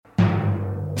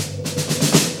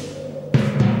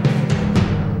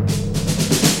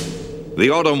The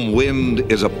autumn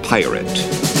wind is a pirate.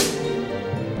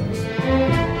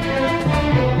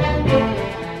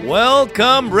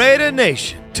 Welcome, Raider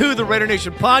Nation, to the Raider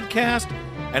Nation podcast,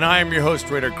 and I am your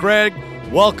host, Raider Craig.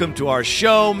 Welcome to our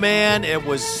show, man. It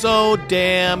was so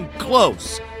damn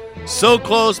close. So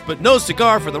close, but no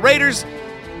cigar for the Raiders.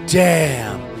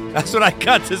 Damn. That's what I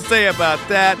got to say about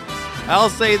that. I'll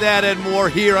say that and more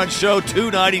here on show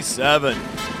 297.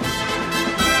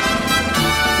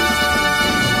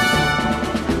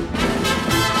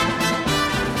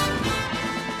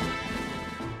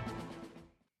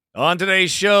 On today's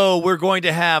show, we're going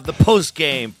to have the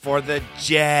postgame for the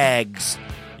Jags.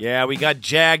 Yeah, we got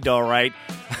jagged all right.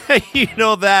 You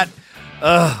know that.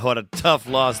 What a tough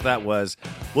loss that was.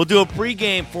 We'll do a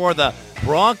pregame for the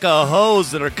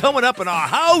Broncos that are coming up in our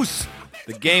house.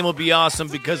 The game will be awesome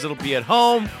because it'll be at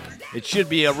home. It should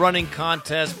be a running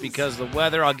contest because of the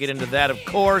weather. I'll get into that, of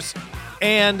course.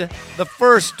 And the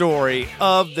first story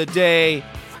of the day,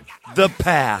 the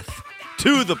path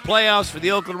to the playoffs for the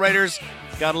Oakland Raiders.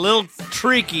 Got a little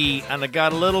tricky and it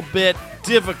got a little bit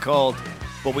difficult,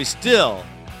 but we still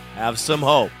have some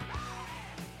hope.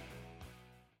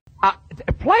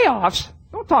 Playoffs?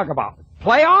 Don't talk about it.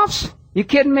 Playoffs? You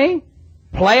kidding me?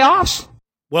 Playoffs?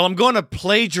 Well, I'm going to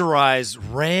plagiarize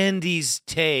Randy's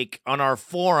take on our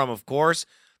forum, of course.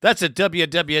 That's at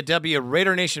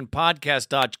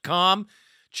www.RaiderNationPodcast.com.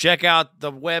 Check out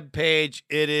the webpage.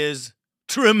 It is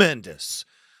tremendous.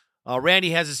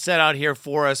 Randy has it set out here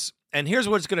for us. And here's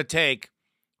what it's going to take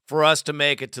for us to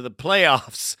make it to the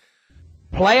playoffs.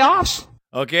 Playoffs?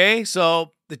 Okay,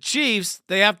 so the Chiefs,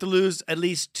 they have to lose at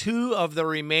least 2 of the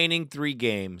remaining 3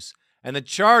 games. And the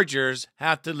Chargers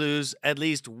have to lose at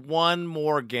least 1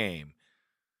 more game.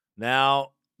 Now,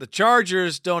 the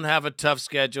Chargers don't have a tough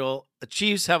schedule. The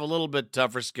Chiefs have a little bit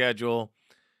tougher schedule.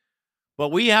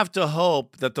 But we have to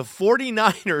hope that the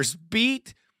 49ers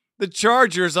beat the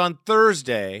Chargers on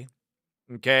Thursday.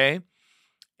 Okay?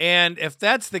 And if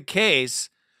that's the case,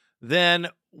 then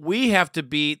we have to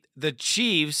beat the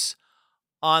Chiefs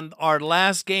on our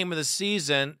last game of the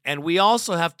season, and we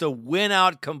also have to win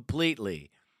out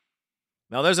completely.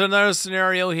 Now, there's another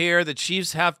scenario here. The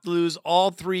Chiefs have to lose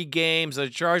all 3 games. The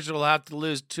Chargers will have to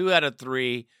lose 2 out of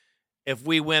 3 if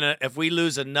we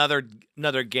lose another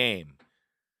game.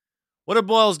 What it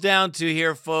boils down to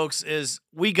here, folks, is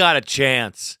we got a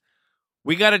chance.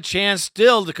 We got a chance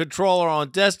still to control our own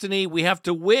destiny. We have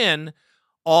to win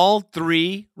all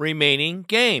 3 remaining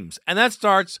games. And that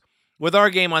starts with our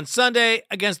game on Sunday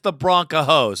against the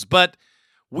Broncos. But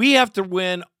we have to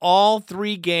win all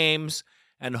 3 games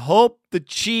and hope the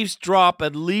Chiefs drop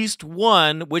at least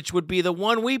 1, which would be the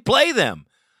one we play them.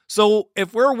 So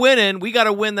if we're winning, we got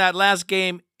to win that last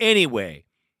game anyway.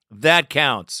 That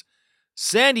counts.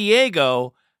 San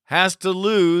Diego has to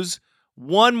lose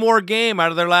 1 more game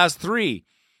out of their last 3.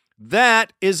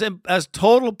 That is a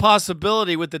total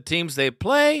possibility with the teams they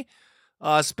play,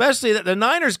 especially that the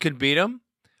Niners could beat them.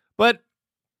 But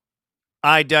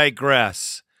I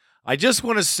digress. I just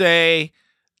want to say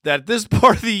that this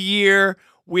part of the year,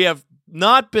 we have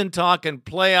not been talking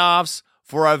playoffs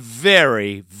for a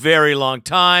very, very long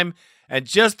time. And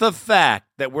just the fact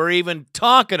that we're even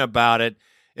talking about it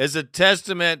is a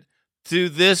testament to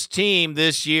this team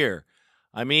this year.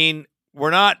 I mean, we're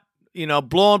not,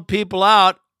 blowing people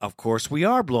out. Of course, we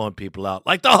are blowing people out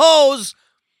like the hose,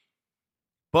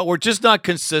 but we're just not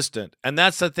consistent. And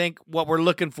that's, I think, what we're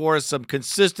looking for is some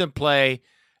consistent play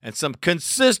and some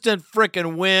consistent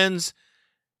frickin' wins.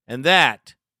 And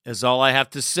that is all I have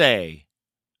to say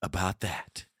about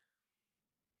that.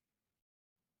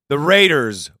 The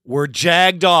Raiders were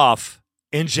jagged off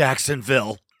in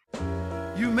Jacksonville.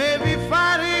 You may be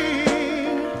fighting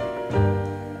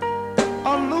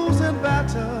a losing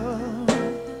battle,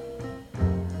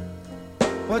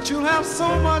 but you'll have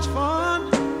so much fun,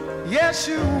 yes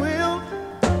you will,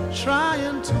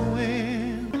 trying to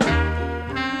win.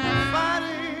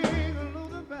 Fighting a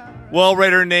losing battle. Well,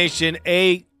 Raider Nation,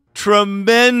 a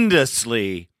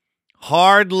tremendously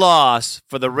hard loss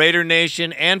for the Raider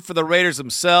Nation and for the Raiders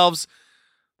themselves.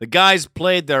 The guys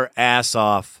played their ass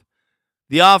off.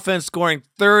 The offense scoring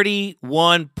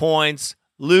 31 points,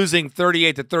 losing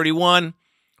 38-31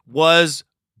 was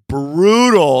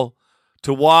brutal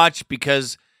to watch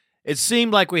because it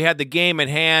seemed like we had the game in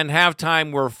hand.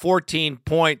 Halftime, we're 14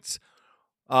 points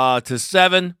to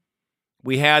 7.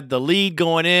 We had the lead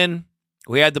going in.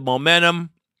 We had the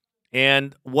momentum.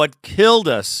 And what killed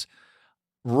us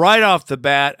right off the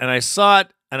bat, and I saw it,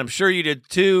 and I'm sure you did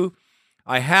too,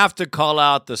 I have to call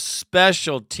out the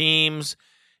special teams.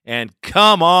 And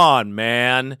come on,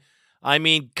 man. I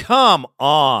mean, come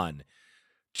on.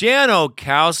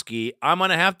 Janowski, I'm going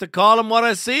to have to call him what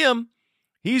I see him.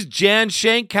 He's Jan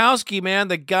Shankowski, man.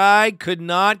 The guy could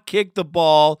not kick the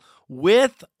ball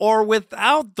with or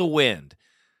without the wind.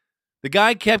 The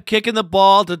guy kept kicking the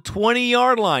ball to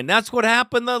 20-yard line. That's what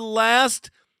happened the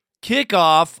last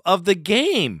kickoff of the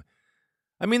game.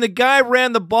 I mean, the guy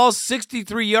ran the ball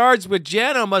 63 yards, but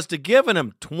Jano must have given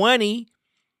him 20.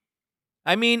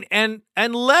 I mean, and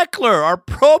Leckler, our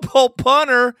Pro Bowl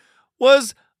punter,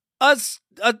 was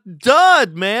a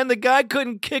dud, man. The guy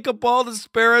couldn't kick a ball to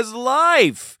spare his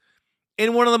life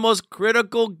in one of the most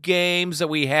critical games that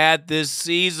we had this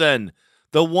season,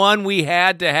 the one we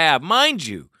had to have. Mind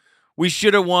you, we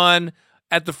should have won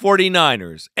at the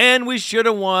 49ers, and we should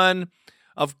have won,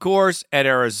 of course, at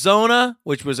Arizona,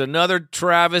 which was another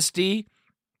travesty,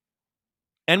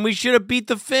 and we should have beat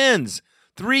the Finns.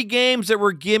 3 games that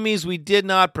were gimmies we did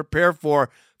not prepare for.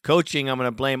 Coaching, I'm going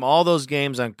to blame all those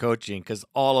games on coaching because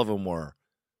all of them were.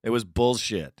 It was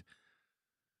bullshit.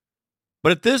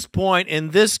 But at this point in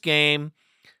this game,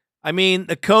 I mean,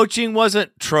 the coaching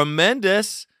wasn't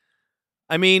tremendous.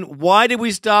 I mean, why did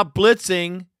we stop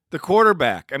blitzing the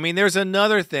quarterback? I mean, there's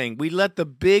another thing. We let the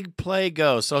big play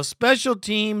go. So special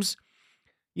teams,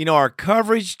 our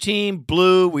coverage team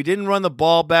blew. We didn't run the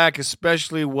ball back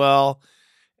especially well.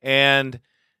 And,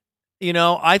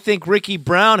 I think Ricky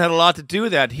Brown had a lot to do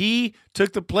with that. He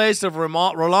took the place of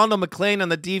Rolando McClain on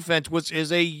the defense, which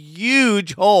is a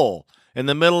huge hole in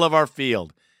the middle of our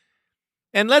field.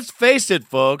 And let's face it,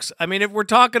 folks. I mean, if we're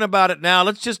talking about it now,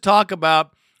 let's just talk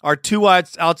about our 2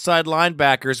 outside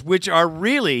linebackers, which are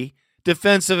really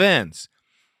defensive ends.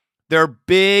 They're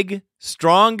big,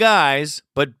 strong guys,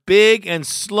 but big and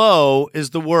slow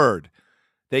is the word.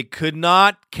 They could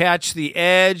not catch the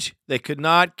edge. They could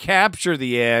not capture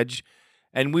the edge.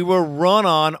 And we were run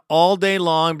on all day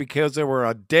long because they were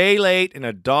a day late and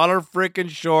 $1 freaking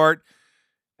short,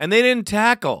 and they didn't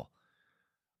tackle.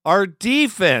 Our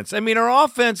defense, our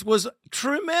offense was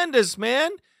tremendous,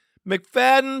 man.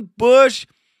 McFadden, Bush,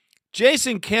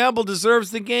 Jason Campbell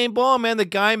deserves the game ball, man. The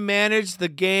guy managed the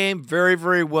game very,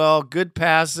 very well. Good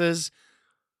passes.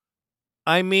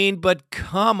 But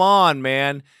come on,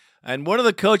 man. And one of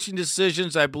the coaching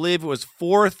decisions, I believe it was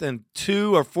 4th and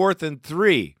 2 or 4th and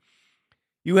 3.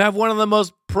 You have one of the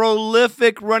most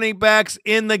prolific running backs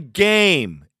in the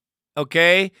game,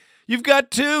 okay? You've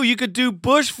got 2. You could do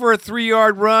Bush for a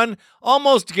 3-yard run,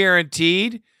 almost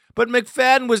guaranteed. But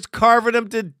McFadden was carving him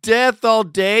to death all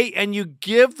day, and you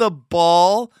give the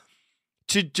ball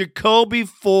to Jacoby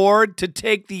Ford to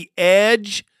take the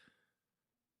edge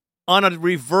on a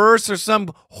reverse or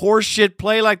some horseshit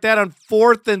play like that on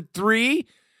 4th and 3.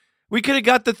 We could have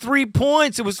got the 3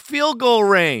 points. It was field goal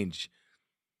range.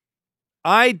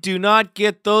 I do not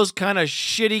get those kind of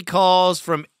shitty calls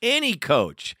from any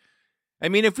coach.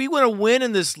 If we want to win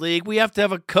in this league, we have to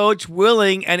have a coach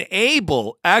willing and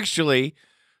able, actually,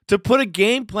 to put a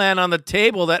game plan on the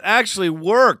table that actually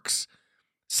works.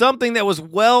 Something that was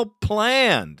well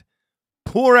planned.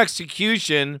 Poor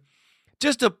execution.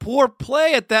 Just a poor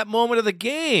play at that moment of the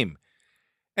game.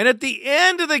 And at the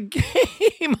end of the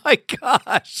game, my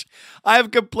gosh, I've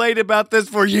complained about this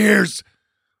for years.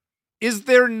 Is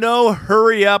there no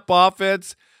hurry-up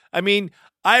offense? The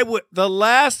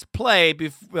last play,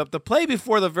 the play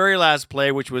before the very last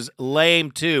play, which was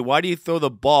lame too. Why do you throw the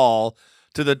ball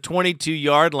to the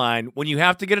 22-yard line when you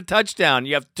have to get a touchdown?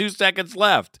 You have 2 seconds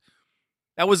left.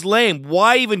 That was lame.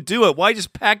 Why even do it? Why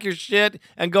just pack your shit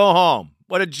and go home?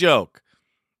 What a joke.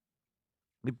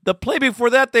 The play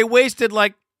before that, they wasted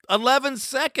like 11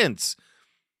 seconds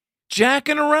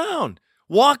jacking around,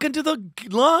 walking to the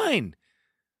line.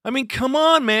 Come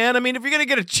on, man. If you're going to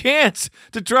get a chance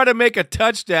to try to make a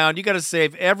touchdown, you got to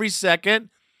save every second.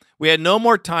 We had no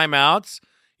more timeouts.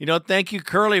 Thank you,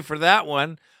 Curly, for that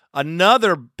one.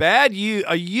 Another bad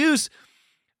use.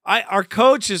 Our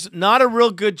coach is not a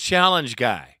real good challenge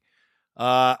guy.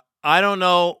 I don't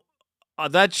know.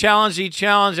 That challenge he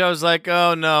challenged, I was like,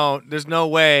 oh, no, there's no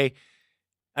way.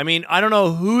 I don't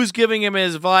know who's giving him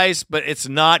his advice, but it's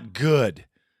not good.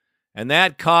 And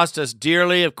that cost us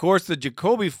dearly. Of course, the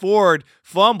Jacoby Ford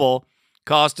fumble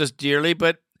cost us dearly,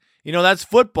 but, that's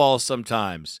football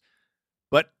sometimes.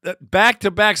 But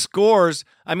back-to-back scores,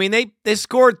 they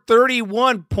scored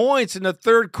 31 points in the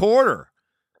third quarter.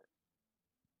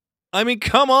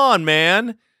 Come on,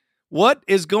 man. What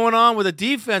is going on with the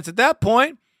defense? At that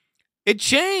point, it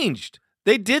changed.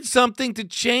 They did something to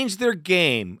change their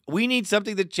game. We need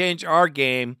something to change our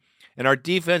game. And our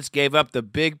defense gave up the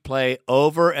big play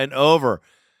over and over.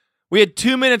 We had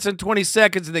 2 minutes and 20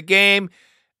 seconds in the game,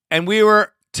 and we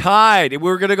were tied. We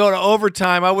were going to go to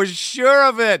overtime. I was sure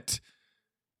of it.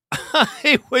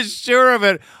 I was sure of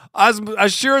it. I was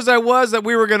as sure as I was that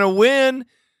we were going to win.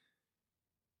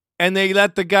 And they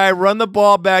let the guy run the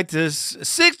ball back to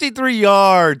 63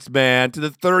 yards, man, to the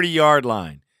 30-yard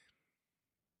line.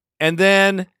 And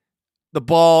then the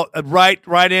ball right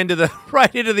into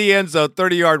the end zone,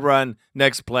 30-yard run,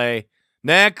 next play.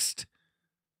 Next.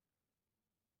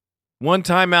 One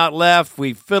timeout left.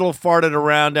 We fiddle-farted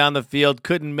around down the field,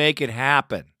 couldn't make it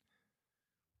happen.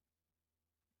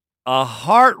 A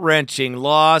heart-wrenching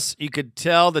loss. You could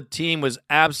tell the team was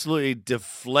absolutely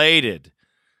deflated.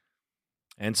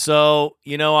 And so,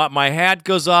 you know what? My hat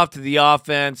goes off to the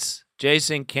offense,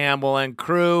 Jason Campbell and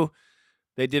crew.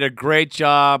 They did a great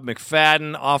job.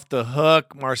 McFadden off the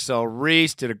hook. Marcel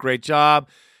Reese did a great job.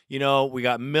 You know, we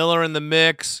got Miller in the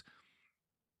mix.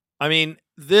 I mean,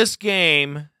 this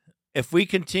game, if we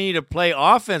continue to play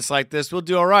offense like this, we'll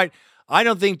do all right. I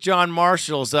don't think John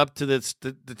Marshall's up to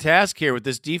the task here with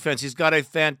this defense. He's got a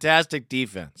fantastic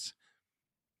defense.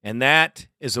 And that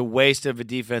is a waste of a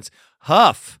defense.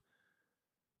 Huff.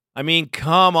 I mean,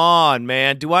 come on,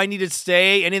 man. Do I need to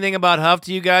say anything about Huff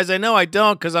to you guys? I know I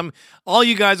don't, because all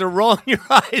you guys are rolling your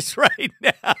eyes right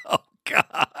now.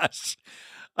 Gosh.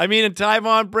 I mean, in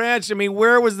Tyvon Branch,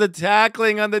 where was the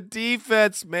tackling on the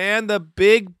defense, man? The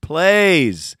big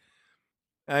plays.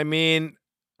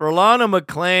 Rolando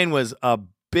McClain was a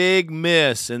big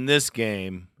miss in this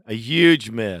game, a huge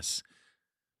miss.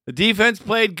 The defense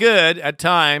played good at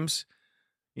times.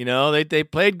 You know, they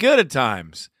played good at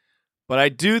times. But I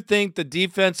do think the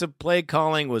defensive play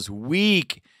calling was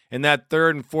weak in that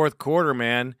third and fourth quarter,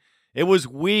 man. It was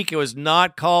weak. It was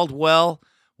not called well.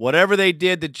 Whatever they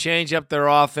did to change up their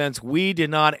offense, we did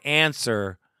not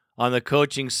answer on the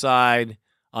coaching side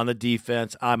on the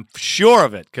defense. I'm sure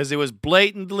of it because it was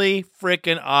blatantly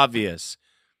freaking obvious.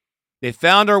 They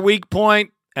found our weak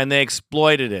point, and they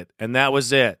exploited it, and that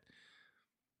was it.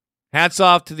 Hats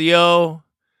off to the O.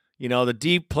 You know, the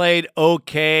deep played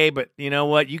okay, but you know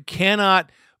what? You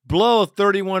cannot blow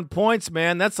 31 points,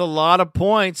 man. That's a lot of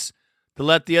points to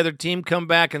let the other team come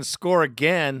back and score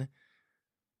again.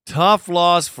 Tough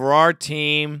loss for our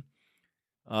team.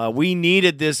 We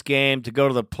needed this game to go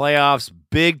to the playoffs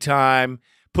big time.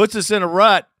 Puts us in a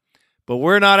rut, but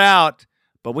we're not out.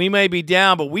 But we may be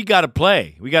down, but we got to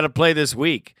play. We got to play this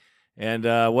week. And,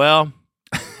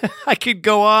 I could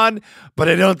go on, but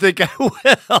I don't think I will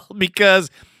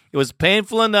because it was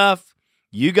painful enough.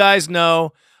 You guys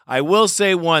know. I will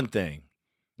say one thing.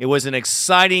 It was an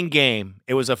exciting game.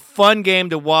 It was a fun game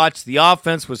to watch. The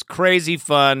offense was crazy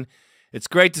fun. It's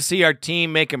great to see our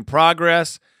team making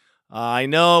progress. I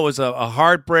know it was a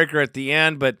heartbreaker at the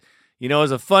end, but you know, it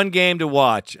was a fun game to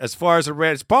watch. As far as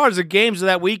the games of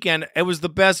that weekend, it was the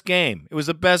best game. It was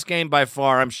the best game by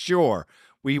far, I'm sure.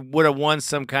 We would have won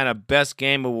some kind of best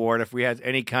game award if we had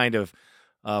any kind of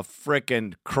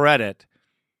frickin' credit.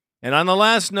 And on the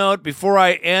last note, before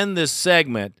I end this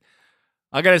segment,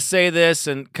 I got to say this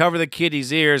and cover the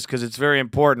kiddies' ears because it's very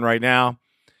important right now.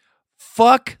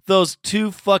 Fuck those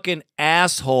two fucking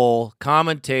asshole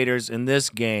commentators in this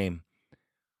game.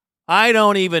 I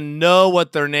don't even know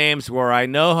what their names were. I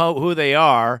know who they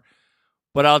are,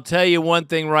 but I'll tell you one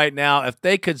thing right now. If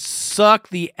they could suck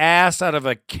the ass out of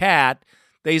a cat,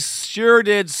 they sure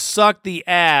did suck the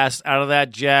ass out of that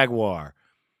Jaguar.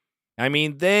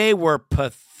 They were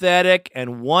pathetic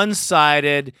and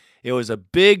one-sided. It was a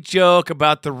big joke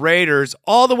about the Raiders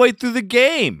all the way through the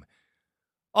game.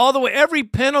 All the way, every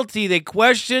penalty they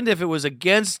questioned if it was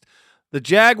against the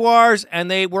Jaguars,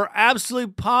 and they were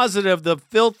absolutely positive the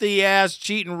filthy-ass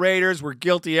cheating Raiders were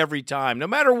guilty every time, no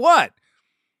matter what.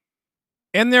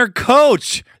 And their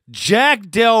coach, Jack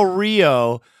Del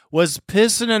Rio, was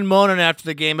pissing and moaning after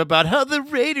the game about how the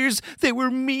Raiders, they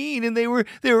were mean and they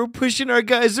were pushing our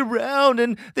guys around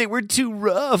and they were too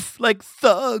rough, like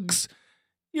thugs.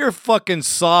 You're fucking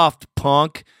soft,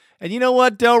 punk. And you know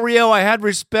what, Del Rio? I had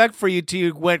respect for you till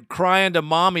you went crying to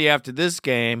mommy after this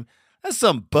game. That's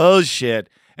some bullshit.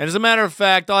 And as a matter of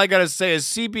fact, all I got to say is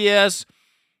CBS,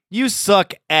 you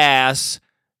suck ass.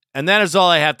 And that is all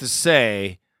I have to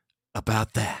say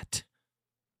about that.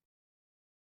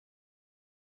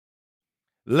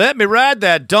 Let me ride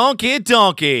that donkey.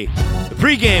 The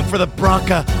pregame for the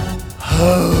Broncos.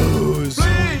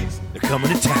 Please. They're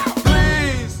coming to town.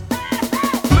 Please.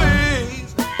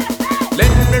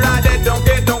 Let me ride that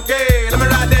donkey. Let me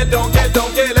ride that donkey. Let me ride that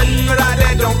donkey. Let me ride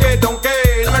that donkey.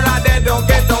 Let me ride that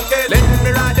donkey. Let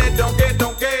me ride that donkey.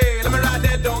 Let me ride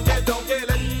that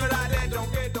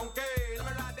donkey. Let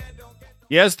me ride that donkey.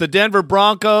 Yes, the Denver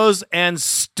Broncos and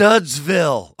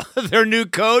Studsville, their new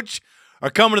coach, are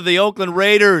coming to the Oakland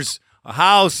Raiders the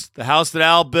house that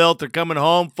Al built. They're coming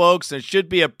home, folks. It should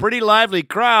be a pretty lively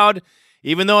crowd,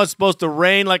 even though it's supposed to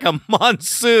rain like a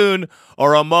monsoon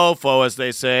or a mofo, as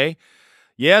they say.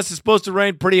 Yes, it's supposed to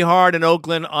rain pretty hard in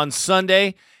Oakland on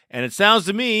Sunday, and it sounds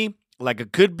to me like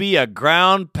it could be a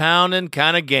ground-pounding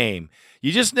kind of game.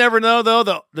 You just never know,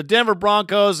 though. The Denver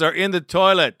Broncos are in the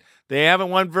toilet. They haven't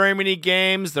won very many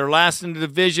games. They're last in the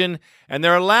division, and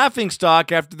they're a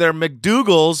laughingstock after their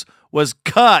McDougal's was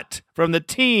cut from the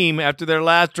team after their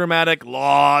last dramatic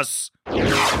loss.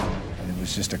 It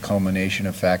was just a culmination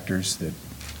of factors that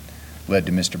led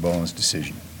to Mr. Boland's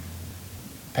decision.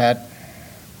 Pat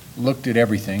looked at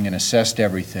everything and assessed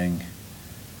everything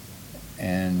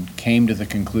and came to the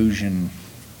conclusion,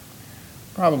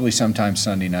 probably sometime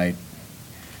Sunday night,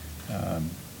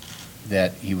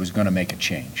 that he was going to make a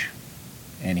change.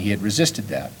 And he had resisted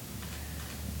that.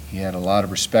 He had a lot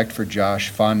of respect for Josh,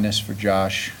 fondness for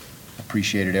Josh,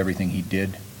 appreciated everything he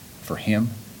did for him.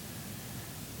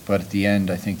 But at the end,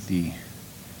 I think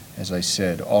as I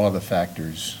said, all of the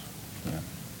factors, the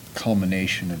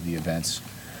culmination of the events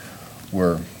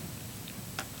were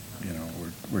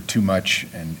too much,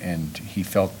 and he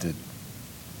felt that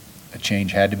a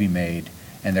change had to be made,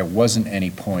 and there wasn't any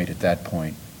point at that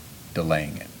point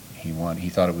delaying it. He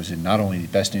thought it was in not only the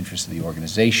best interest of the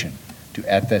organization to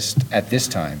at this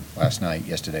time, last night,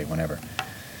 yesterday, whenever,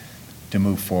 to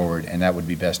move forward, and that would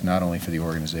be best not only for the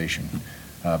organization,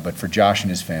 but for Josh and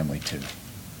his family too.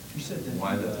 You said that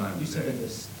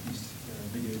this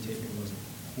videotaping was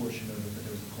a portion of it, but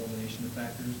there was a culmination of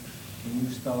factors. Can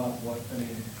you spell out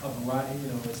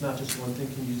it's not just one thing.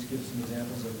 Can you just give some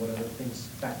examples of what other things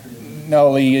factored in?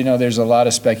 No, Lee, there's a lot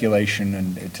of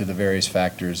speculation to the various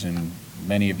factors, and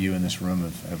many of you in this room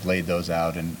have laid those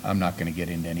out, and I'm not going to get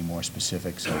into any more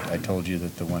specifics. I told you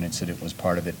that the one incident was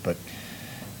part of it, but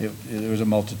there was a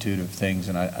multitude of things,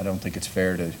 and I don't think it's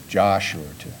fair to Josh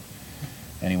or to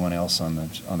anyone else on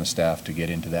the staff to get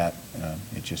into that.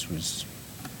 It just was,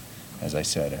 as I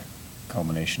said, a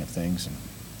culmination of things, and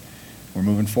we're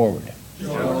moving forward.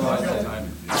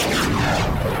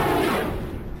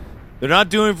 They're not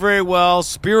doing very well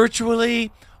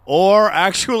spiritually or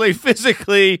actually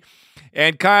physically,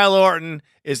 and Kyle Orton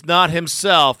is not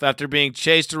himself after being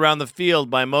chased around the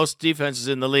field by most defenses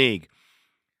in the league.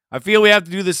 I feel we have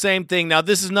to do the same thing. Now,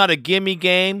 this is not a gimme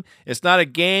game. It's not a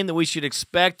game that we should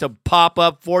expect to pop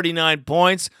up 49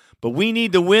 points, but we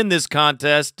need to win this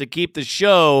contest to keep the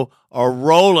show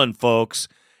rolling, folks.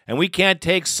 And we can't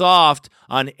take soft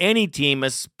on any team,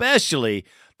 especially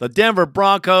the Denver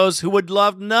Broncos, who would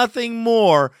love nothing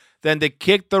more than to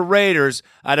kick the Raiders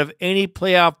out of any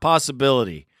playoff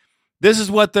possibility. This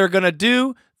is what they're going to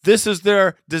do. This is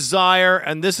their desire,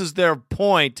 and this is their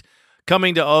point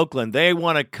coming to Oakland. They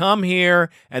want to come here,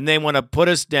 and they want to put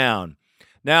us down.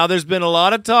 Now, there's been a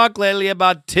lot of talk lately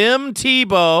about Tim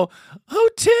Tebow. Oh,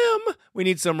 Tim, we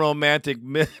need some romantic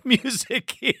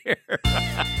music here.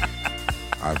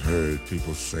 I've heard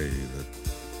people say that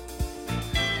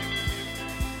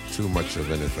too much of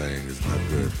anything is not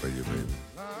good for you, baby.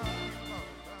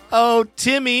 Oh,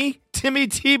 Timmy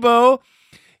Tebow.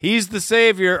 He's the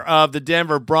savior of the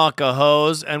Denver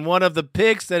Broncos and one of the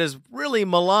picks that is really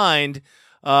maligned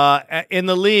in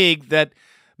the league that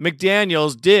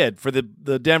McDaniels did for the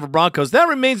Denver Broncos. That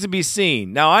remains to be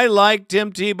seen. Now, I like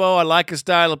Tim Tebow. I like his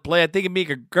style of play. I think he'd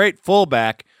make a great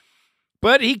fullback.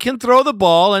 But he can throw the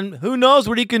ball, and who knows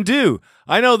what he can do.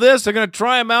 I know this. They're going to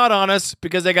try him out on us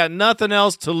because they got nothing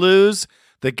else to lose.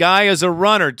 The guy is a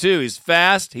runner, too. He's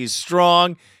fast, he's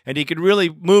strong, and he can really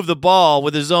move the ball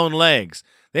with his own legs.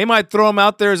 They might throw him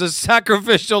out there as a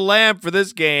sacrificial lamb for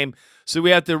this game, so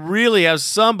we have to really have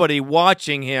somebody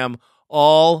watching him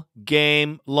all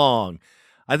game long.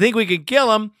 I think we can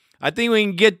kill him. I think we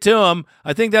can get to him.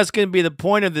 I think that's going to be the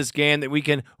point of this game, that we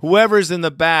can, whoever's in the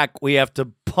back, we have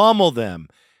to pummel them.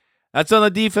 That's on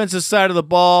the defensive side of the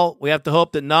ball. We have to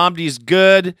hope that Nnamdi's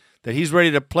good, that he's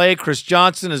ready to play. Chris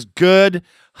Johnson is good.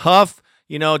 Huff,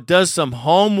 does some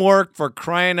homework, for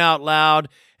crying out loud,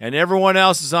 and everyone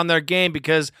else is on their game,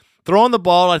 because throwing the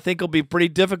ball, I think, will be pretty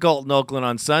difficult in Oakland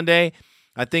on Sunday.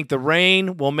 I think the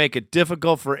rain will make it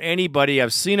difficult for anybody.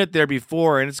 I've seen it there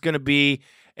before, and it's going to be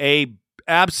a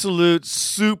absolute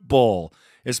soup bowl.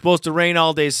 It's supposed to rain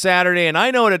all day Saturday, and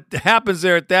I know what happens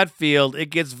there at that field. It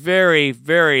gets very,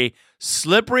 very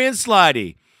slippery and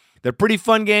slidey. They're pretty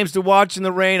fun games to watch in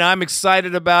the rain. I'm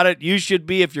excited about it. You should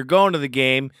be if you're going to the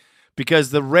game,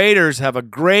 because the Raiders have a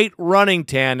great running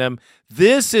tandem.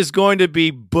 This is going to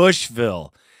be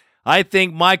Bushville. I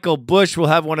think Michael Bush will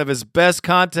have one of his best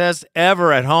contests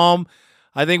ever at home.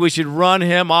 I think we should run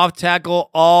him off tackle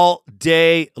all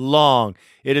day long.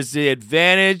 It is the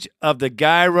advantage of the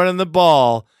guy running the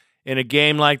ball in a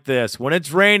game like this. When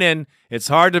it's raining, it's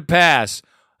hard to pass.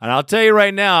 And I'll tell you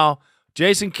right now,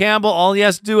 Jason Campbell, all he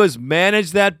has to do is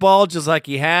manage that ball just like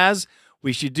he has.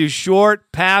 We should do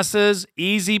short passes,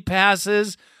 easy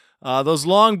passes. Those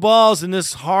long balls in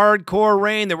this hardcore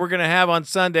rain that we're going to have on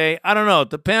Sunday, I don't know. It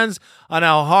depends on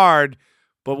how hard.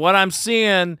 But what I'm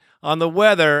seeing on the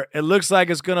weather, it looks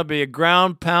like it's going to be a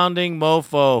ground-pounding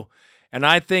mofo. And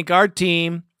I think our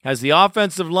team has the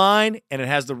offensive line and it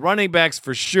has the running backs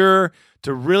for sure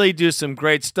to really do some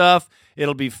great stuff.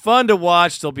 It'll be fun to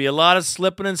watch. There'll be a lot of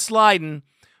slipping and sliding.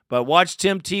 But watch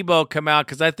Tim Tebow come out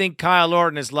because I think Kyle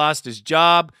Orton has lost his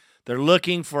job. They're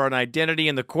looking for an identity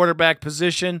in the quarterback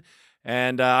position,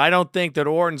 and I don't think that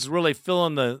Orton's really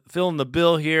filling the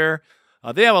bill here.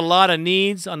 They have a lot of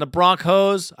needs on the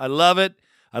Broncos. I love it.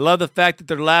 I love the fact that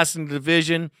they're last in the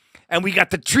division, and we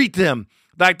got to treat them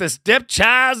like the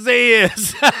stepchild they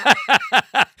is.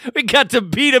 We got to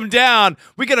beat them down.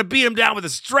 We got to beat them down with a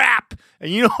strap.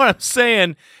 And you know what I'm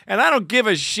saying? And I don't give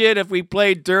a shit if we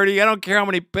play dirty. I don't care how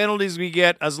many penalties we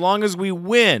get as long as we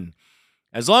win.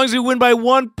 As long as we win by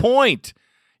 1 point.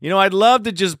 You know, I'd love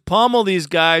to just pummel these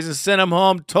guys and send them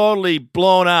home totally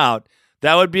blown out.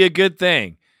 That would be a good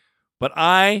thing. But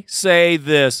I say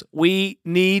this, we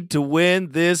need to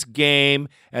win this game,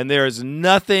 and there is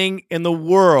nothing in the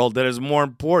world that is more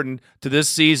important to this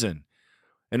season.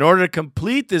 In order to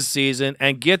complete this season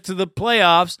and get to the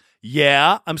playoffs,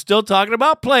 yeah, I'm still talking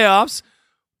about playoffs,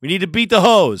 we need to beat the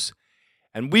Hoes.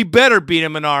 And we better beat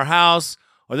them in our house,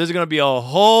 or there's going to be a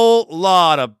whole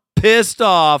lot of pissed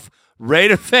off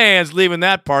Raider fans leaving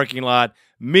that parking lot,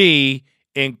 me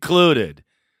included.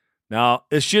 Now,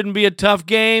 it shouldn't be a tough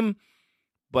game,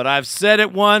 but I've said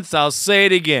it once, I'll say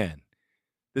it again.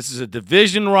 This is a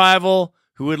division rival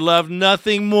who would love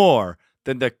nothing more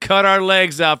than to cut our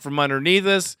legs out from underneath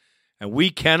us, and we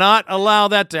cannot allow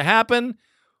that to happen.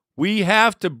 We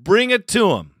have to bring it to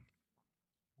them.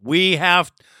 We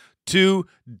have to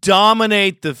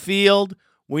dominate the field.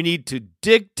 We need to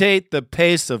dictate the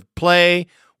pace of play.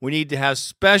 We need to have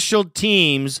special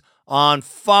teams on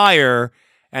fire,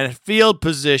 and field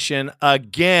position,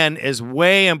 again, is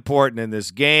way important in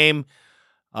this game.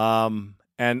 And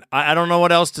I don't know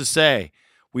what else to say.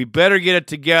 We better get it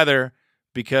together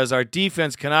because our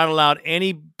defense cannot allow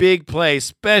any big play,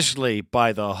 especially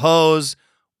by the Hoes.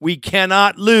 We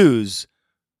cannot lose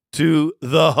to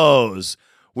the Hoes.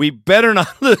 We better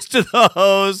not lose to the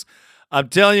Hoes. I'm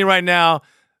telling you right now,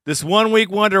 this 1 week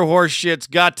wonder horse shit's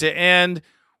got to end.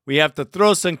 We have to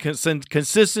throw some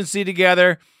consistency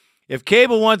together. If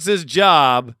Cable wants his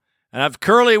job, and if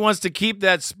Curly wants to keep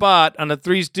that spot on the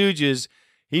Three Stooges,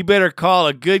 he better call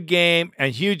a good game,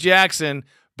 and Hugh Jackson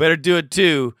better do it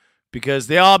too, because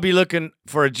they all be looking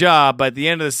for a job by the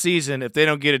end of the season if they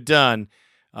don't get it done.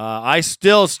 I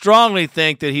still strongly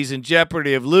think that he's in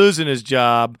jeopardy of losing his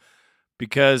job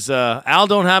because Al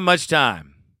don't have much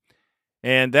time.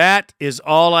 And that is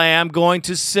all I am going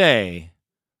to say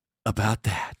about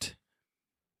that.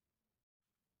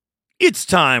 It's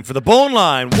time for the Bone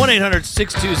Line,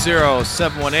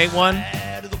 1-800-620-7181.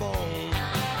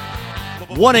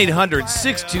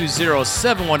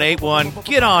 1-800-620-7181.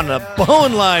 Get on the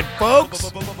Bone Line,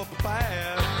 folks.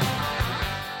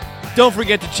 Don't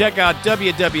forget to check out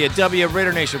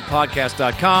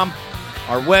www.RaiderNationPodcast.com.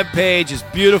 Our webpage is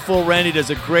beautiful. Randy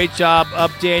does a great job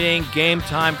updating game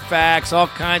time facts, all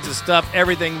kinds of stuff.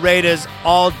 Everything Raiders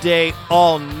all day,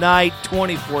 all night,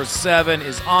 24/7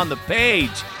 is on the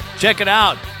page. Check it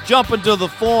out. Jump into the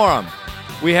forum.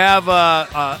 We have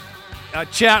a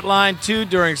chat line, too,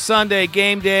 during Sunday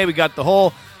game day. We got the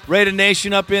whole Raider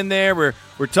Nation up in there. We're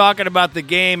talking about the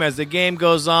game as the game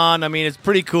goes on. I mean, it's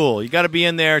pretty cool. You got to be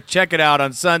in there. Check it out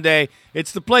on Sunday.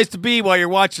 It's the place to be while you're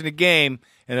watching the game,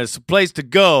 and it's the place to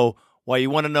go while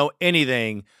you want to know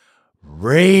anything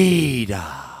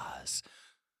Raiders.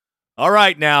 All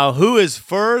right, now, who is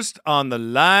first on the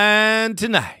line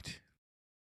tonight?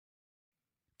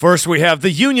 First, we have the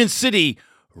Union City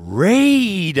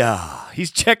Raider. He's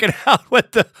checking out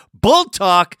what the Bull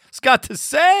Talk's got to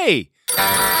say.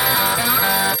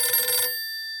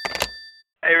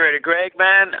 Hey, Raider Greg,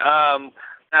 man.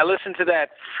 I listened to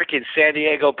that freaking San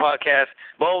Diego podcast,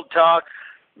 Bull Talk.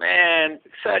 Man,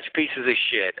 such pieces of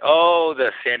shit. Oh,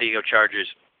 the San Diego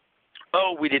Chargers.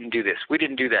 Oh, we didn't do this. We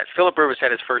didn't do that. Phillip Rivers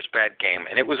had his first bad game,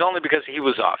 and it was only because he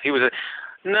was off. He was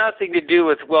nothing to do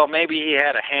with, well, maybe he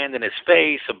had a hand in his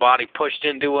face, a body pushed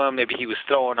into him, maybe he was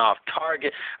throwing off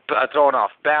target, throwing off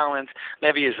balance,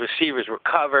 maybe his receivers were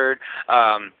covered.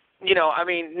 I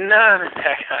mean, none of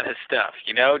that kind of stuff,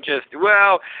 just,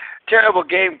 terrible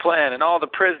game plan, and all the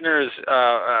prisoners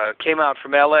came out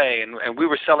from L.A., and we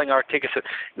were selling our tickets.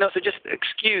 So just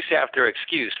excuse after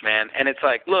excuse, man. And it's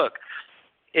like, look,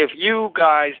 if you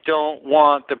guys don't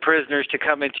want the prisoners to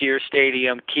come into your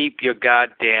stadium, keep your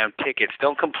goddamn tickets.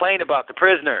 Don't complain about the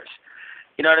prisoners.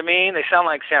 You know what I mean? They sound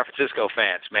like San Francisco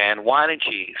fans, man. Wine and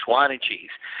cheese, wine and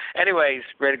cheese. Anyways,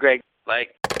 Raider Greg,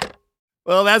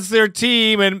 Well, that's their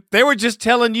team, and they were just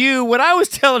telling you what I was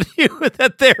telling you,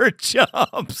 that they're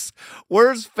chumps.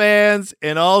 Worst fans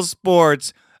in all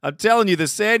sports. I'm telling you, the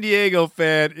San Diego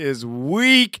fan is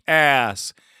weak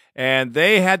ass, and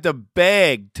they had to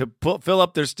beg to fill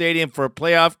up their stadium for a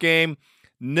playoff game.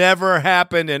 Never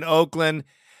happened in Oakland,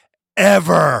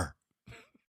 ever.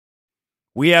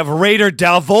 We have Raider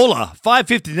Dalvola,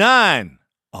 559,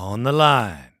 on the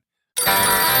line.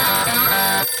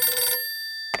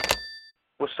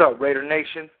 What's up, Raider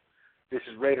Nation? This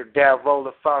is Raider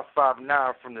Dalvola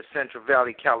 559 from the Central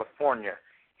Valley, California.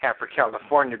 Hanford,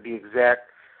 California, to be exact.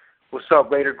 What's up,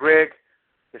 Raider Greg?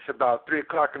 It's about 3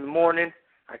 o'clock in the morning.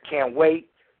 I can't wait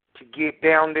to get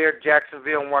down there,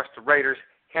 Jacksonville, and watch the Raiders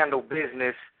handle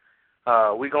business.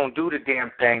 We're going to do the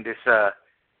damn thing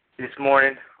this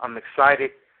morning. I'm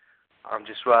excited. I'm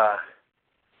just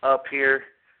up here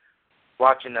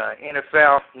watching the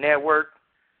NFL Network,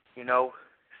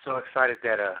 So excited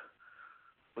that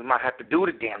we might have to do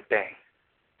the damn thing.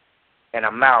 And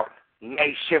I'm out.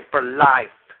 Nation for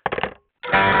life.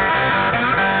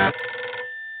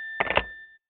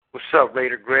 What's up,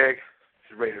 Raider Greg?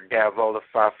 This is Raider Dalvola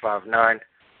 559.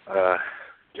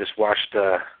 Just watched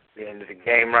the end of the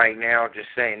game right now. Just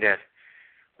saying that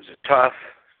it was a tough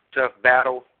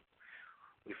battle.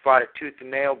 We fought it tooth and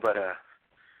nail, but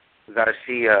we gotta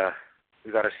see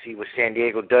what San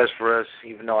Diego does for us,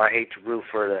 even though I hate to root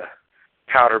for the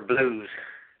Powder Blues.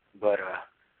 But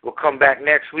we'll come back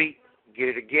next week, get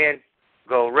it again,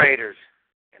 go Raiders,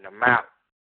 and I'm out.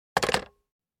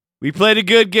 We played a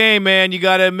good game, man. You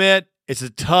got to admit, it's a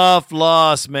tough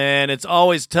loss, man. It's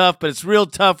always tough, but it's real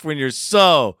tough when you're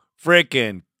so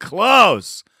freaking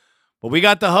close. But we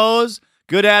got the hose.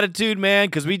 Good attitude, man,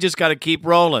 because we just got to keep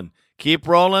rolling. Keep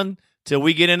rolling till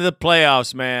we get into the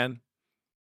playoffs, man.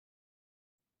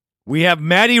 We have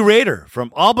Matty Raider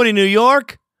from Albany, New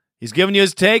York. He's giving you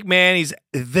his take, man. He's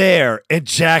there in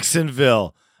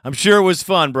Jacksonville. I'm sure it was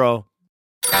fun, bro.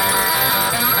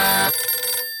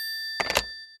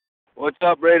 What's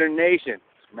up, Raider Nation?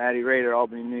 It's Matty Raider,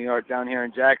 Albany, New York, down here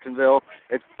in Jacksonville.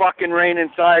 It's fucking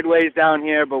raining sideways down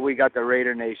here, but we got the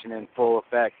Raider Nation in full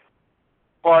effect.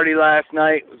 Party last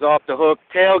night was off the hook.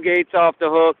 Tailgate's off the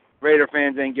hook. Raider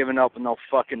fans ain't giving up in no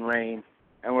fucking rain.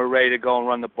 And we're ready to go and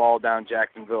run the ball down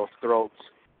Jacksonville's throats.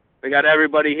 We got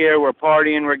everybody here. We're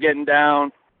partying. We're getting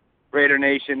down. Raider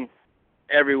Nation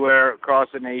everywhere across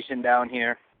the nation down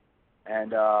here.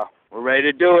 And we're ready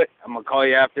to do it. I'm going to call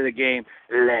you after the game.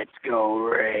 Let's go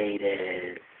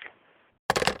Raiders.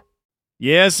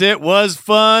 Yes, it was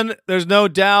fun. There's no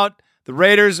doubt. The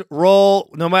Raiders roll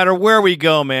no matter where we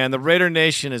go, man. The Raider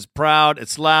Nation is proud.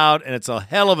 It's loud, and it's a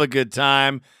hell of a good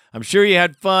time. I'm sure you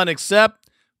had fun, except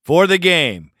for the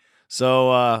game.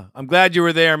 So I'm glad you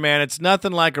were there, man. It's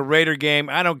nothing like a Raider game.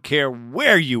 I don't care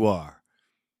where you are.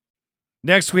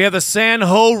 Next, we have the San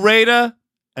Ho Raider,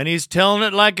 and he's telling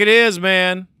it like it is,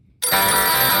 man.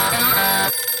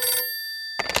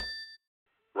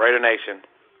 Raider Nation,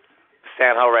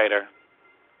 San Ho Raider.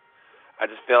 I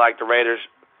just feel like the Raiders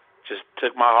just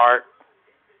took my heart,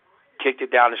 kicked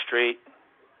it down the street,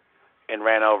 and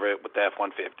ran over it with the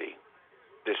F-150.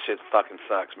 This shit fucking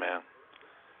sucks, man.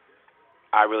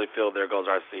 I really feel there goes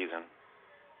our season.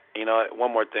 You know what?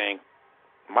 One more thing.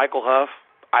 Michael Huff,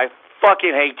 I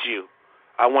fucking hate you.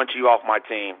 I want you off my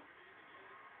team.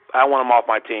 I want him off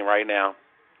my team right now.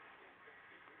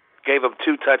 Gave up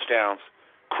 2 touchdowns.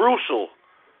 Crucial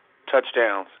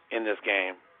touchdowns in this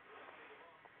game.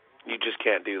 You just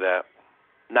can't do that.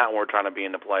 Not when we're trying to be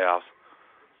in the playoffs.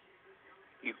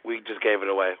 We just gave it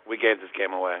away. We gave this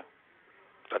game away.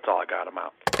 That's all I got. I'm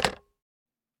out.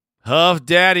 Huff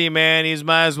Daddy, man. He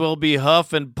might as well be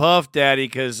Huff and Puff Daddy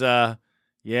because,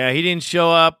 he didn't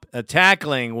show up.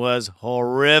 Tackling was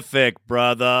horrific,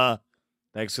 brother.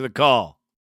 Thanks for the call.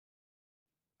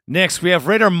 Next, we have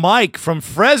Raider Mike from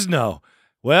Fresno.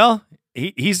 Well,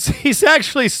 he's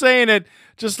actually saying it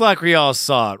just like we all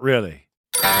saw it, really.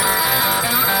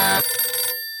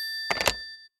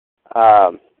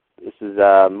 This is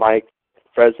Mike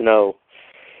Fresno.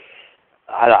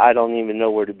 I don't even know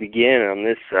where to begin on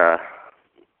this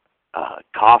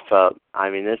cough up. I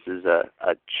mean, this is a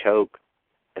choke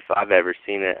if I've ever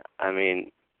seen it. I mean,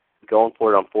 going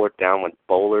for it on fourth down with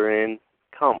Bowler in.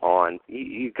 Come on,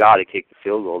 you got to kick the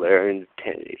field goal there. And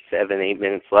 7, 8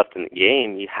 minutes left in the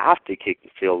game, you have to kick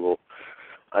the field goal.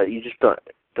 You just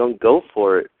don't go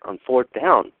for it on fourth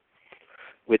down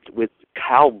with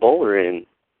Kyle Bowler in.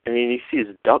 I mean, you see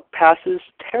his duck passes,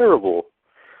 terrible.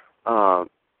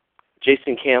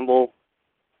 Jason Campbell,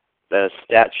 the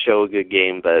stats show a good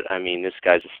game, but I mean, this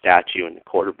guy's a statue in the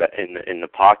quarterback in the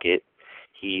pocket.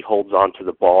 He holds on to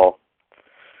the ball.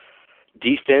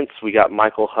 Defense, we got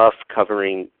Michael Huff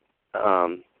covering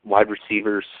wide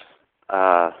receivers.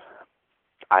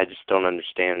 I just don't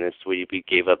understand this. We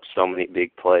gave up so many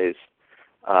big plays.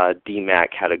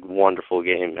 D-Mac had a wonderful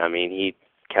game. I mean, he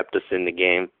kept us in the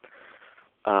game.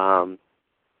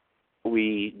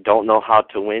 We don't know how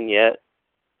to win yet.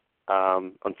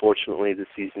 Unfortunately, the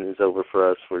season is over for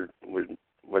us.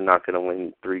 We're not going to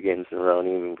win 3 games in a row, and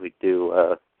even if we do,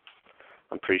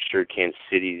 I'm pretty sure Kansas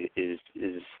City is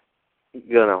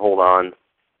going to hold on.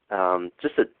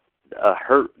 Just a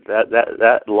hurt.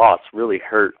 That loss really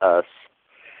hurt us.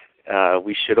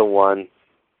 We should have won.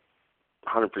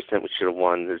 100% we should have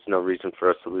won. There's no reason for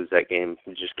us to lose that game.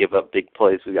 We just give up big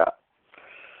plays.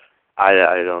 I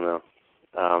don't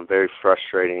know. Very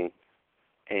frustrating,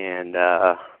 and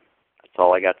that's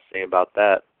all I got to say about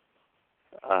that.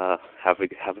 Have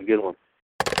a good one.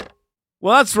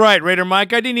 Well, that's right, Raider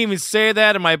Mike. I didn't even say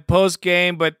that in my post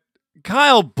game, but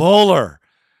Kyle Bowler,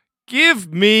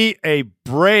 give me a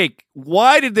break.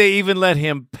 Why did they even let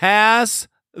him pass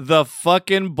the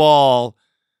fucking ball?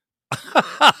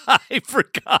 I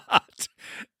forgot.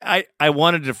 I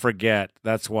wanted to forget.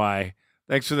 That's why.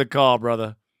 Thanks for the call,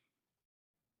 brother.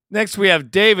 Next, we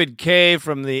have David K.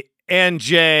 from the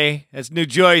NJ. That's New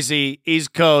Jersey,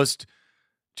 East Coast.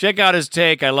 Check out his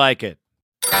take. I like it.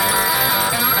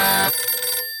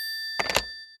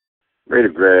 Raider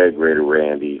Greg, Raider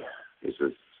Randy. This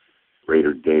is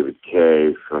Raider David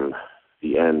K. from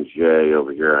the NJ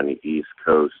over here on the East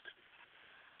Coast.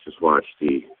 Just watched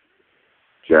the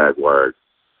Jaguars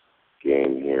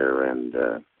game here, and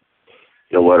you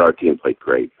know what? Our team played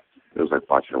great. It was like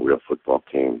watching a real football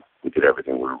team. We did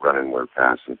everything. We were running, we were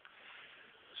passing.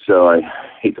 So I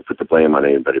hate to put the blame on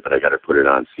anybody, but I got to put it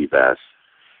on Seabass.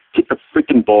 Kick the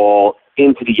freaking ball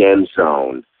into the end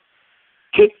zone.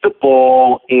 Kick the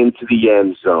ball into the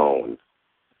end zone.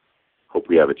 Hope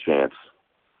we have a chance.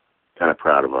 Kind of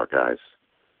proud of our guys.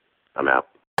 I'm out.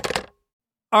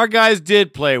 Our guys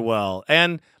did play well.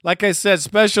 And like I said,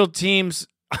 special teams,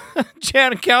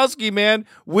 Janikowski, man,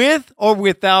 with or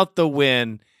without the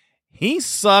win, he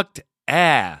sucked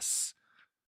ass.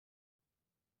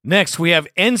 Next, we have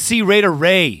NC Raider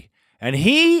Ray, and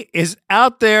he is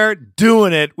out there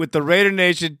doing it with the Raider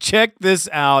Nation. Check this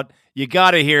out. You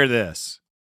got to hear this.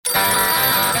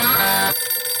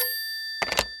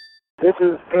 This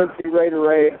is NC Raider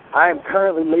Ray. I am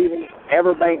currently leaving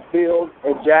Everbank Field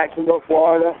in Jacksonville,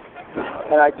 Florida,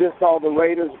 and I just saw the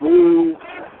Raiders lose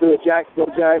to the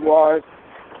Jacksonville Jaguars.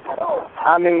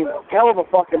 I mean, hell of a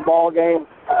fucking ball game.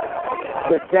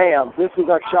 But damn, this is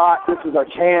our shot. This is our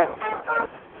chance.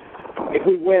 If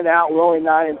we win out, we're only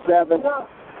 9-7.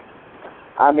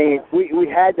 I mean, we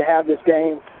had to have this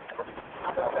game.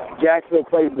 Jacksonville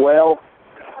played well.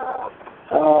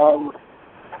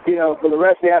 You know, for the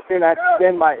rest of the afternoon, I have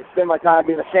to spend my time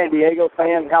being a San Diego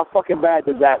fan. How fucking bad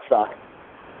does that suck?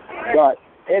 But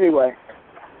anyway,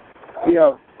 you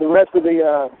know, the rest of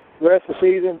the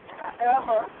season,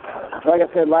 like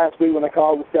I said last week when I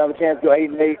called, we still have a chance to go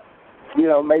 8-8. You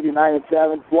know, maybe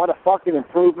 9-7. What a fucking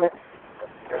improvement!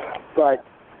 But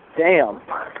damn,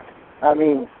 I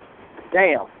mean,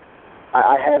 damn,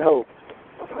 I had hope.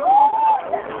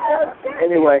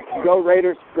 Anyway, go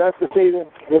Raiders. Rest of the season,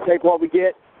 we'll take what we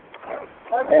get.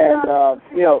 And,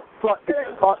 you know, fuck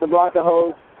the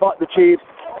Broncos, fuck the Chiefs,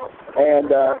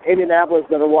 and Indianapolis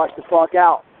better watch the fuck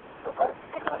out.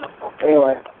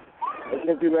 Anyway, it's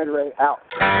NC Raider Ray out.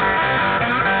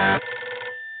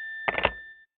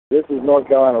 This is North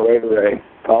Carolina Raider Ray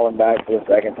calling back for the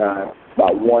second time.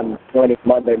 About 1:20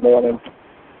 Monday morning.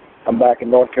 I'm back in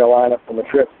North Carolina from a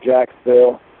trip to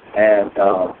Jacksonville, and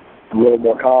a little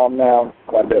more calm now,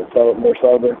 quite a bit more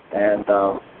sober, and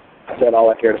I said all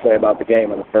I care to say about the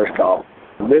game in the first call.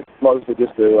 This is mostly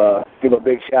just to give a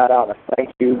big shout-out and a thank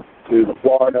you to the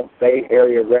Florida Bay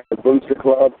Area Raider Booster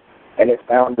Club and its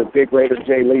founder, Big Raider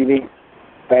Jay Levy.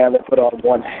 Family put on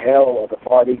one hell of a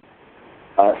party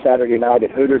Saturday night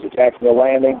at Hooters at Jacksonville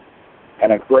Landing,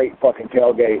 and a great fucking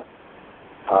tailgate.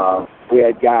 We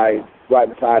had guys right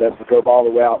beside us that drove all the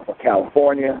way out from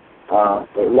California.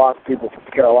 There were lots of people from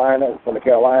the Carolinas, from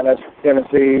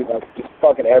Tennessee, just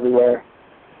fucking everywhere.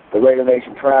 The Raider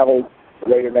Nation traveled.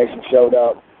 The Raider Nation showed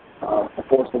up.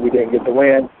 Unfortunately, we didn't get the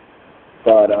win,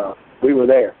 but we were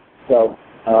there. So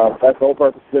that's the whole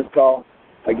purpose of this call.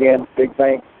 Again, big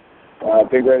thanks,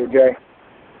 Big Raider Jay.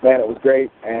 Man, it was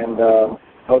great, and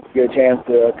hope to get a chance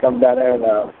to come down there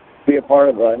and be a part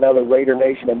of another Raider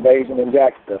Nation invasion in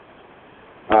Jacksonville.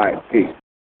 All right, peace.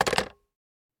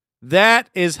 That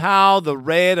is how the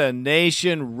Raider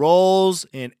Nation rolls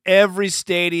in every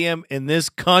stadium in this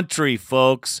country,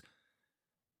 folks.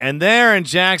 And there in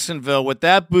Jacksonville with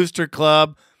that booster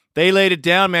club, they laid it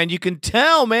down, man. You can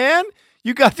tell, man.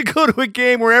 You got to go to a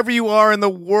game wherever you are in the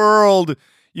world.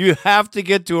 You have to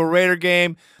get to a Raider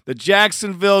game. The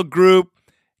Jacksonville group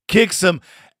kicks some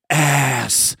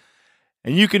ass.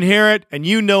 And you can hear it, and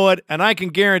you know it, and I can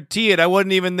guarantee it. I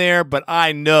wasn't even there, but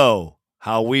I know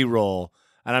how we roll.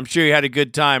 And I'm sure you had a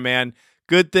good time, man.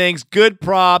 Good things, good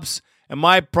props, and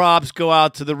my props go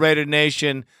out to the Raider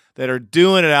Nation that are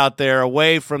doing it out there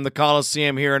away from the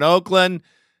Coliseum here in Oakland.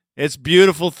 It's a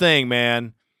beautiful thing,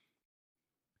 man.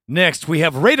 Next, we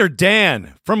have Raider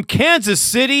Dan from Kansas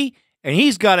City, and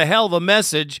he's got a hell of a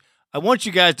message. I want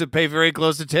you guys to pay very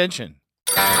close attention.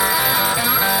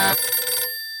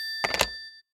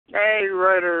 Hey,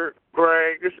 Raider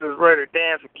Greg. This is Raider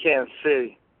Dan from Kansas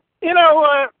City. You know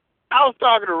what? I was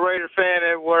talking to a Raider fan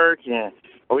at work, and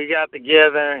we got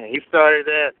together, and he started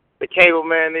that the cable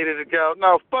man needed to go.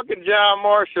 No, fucking John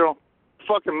Marshall,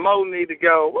 fucking Mo needed to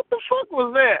go. What the fuck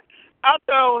was that? I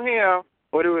told him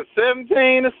when it was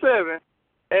 17-7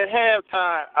 at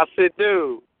halftime, I said,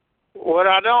 dude, what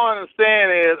I don't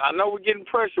understand is I know we're getting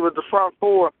pressure with the front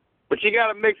four, but you got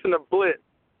to mix in the blitz.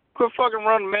 Quit fucking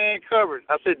running man coverage.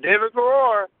 I said, David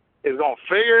Garrard is going to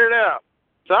figure it out.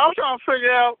 So I'm trying to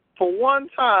figure out for one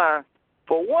time,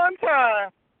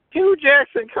 Hugh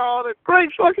Jackson called a great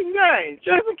fucking game.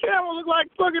 Jason Campbell looked like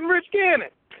fucking Rich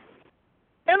Gannon.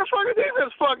 And the fucking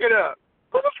defense fuck it up.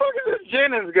 Who the fuck is this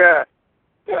Jennings guy?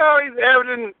 You know, he's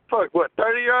averaging,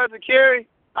 30 yards a carry?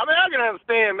 I mean, I can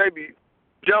understand maybe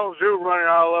Jones Drew running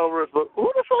all over us, but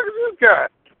who the fuck is this guy?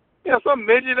 You know, some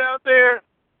midget out there?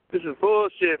 This is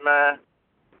bullshit, man.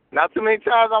 Not too many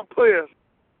times I'm pissed,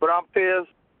 but I'm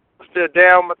pissed. I'm still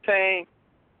down with my team.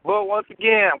 But once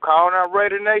again, I'm calling out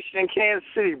Raider Nation in Kansas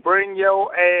City. Bring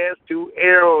your ass to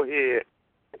Arrowhead.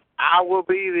 I will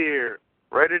be there.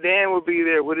 Raider Dan will be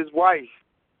there with his wife.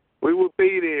 We will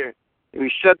be there. And we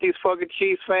shut these fucking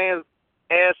Chiefs fans'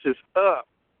 asses up.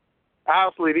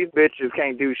 Obviously, these bitches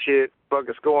can't do shit.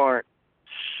 Fucking scoring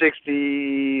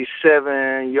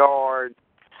 67 yards.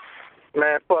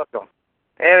 Man, fuck them.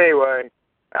 Anyway,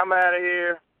 I'm out of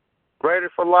here. Raider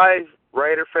for life.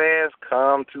 Raider fans,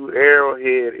 come to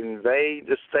Arrowhead. Invade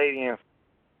the stadium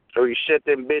so you shut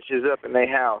them bitches up in their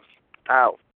house.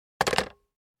 Out.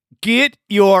 Get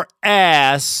your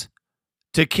ass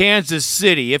to Kansas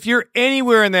City. If you're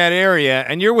anywhere in that area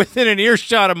and you're within an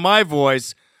earshot of my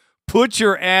voice, put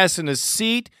your ass in a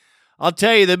seat. I'll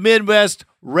tell you, the Midwest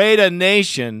Raider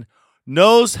Nation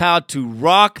knows how to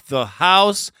rock the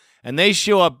house, and they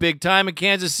show up big time in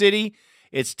Kansas City.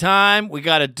 It's time. We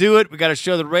got to do it. We got to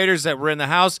show the Raiders that we're in the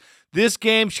house. This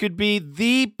game should be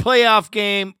the playoff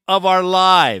game of our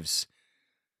lives.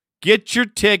 Get your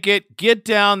ticket. Get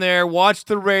down there. Watch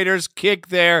the Raiders kick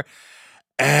their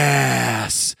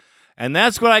ass. And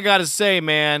that's what I got to say,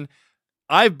 man.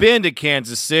 I've been to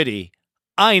Kansas City.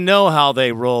 I know how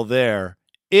they roll there.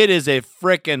 It is a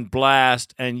frickin'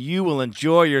 blast, and you will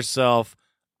enjoy yourself.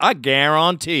 I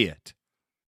guarantee it.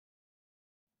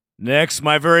 Next,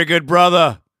 my very good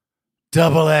brother,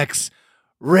 Double X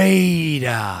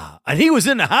Raider. And he was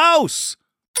in the house.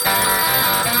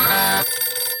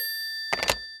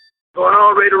 Going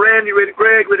on, Raider Randy, Raider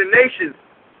Greg, Raider Nation,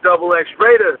 Double X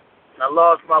Raider. I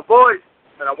lost my voice,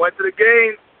 and I went to the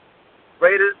game,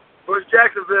 Raiders versus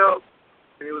Jacksonville,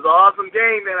 and it was an awesome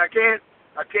game, man. I can't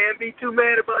be too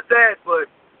mad about that, but,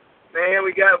 man,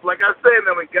 we got, like I said,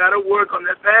 man, we got to work on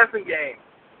that passing game.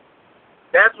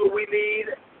 That's what we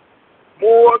need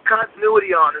more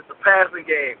continuity on, is the passing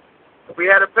game. If we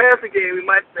had a passing game,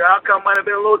 the outcome might have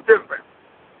been a little different.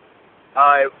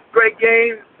 Great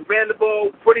game. We ran the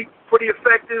ball pretty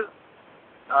effective.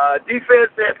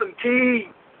 Defense had some key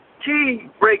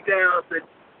breakdowns that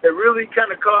really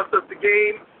kind of cost us the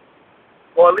game,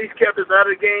 or at least kept us out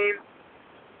of the game.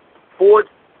 Ford's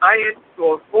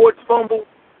fumble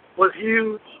was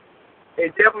huge.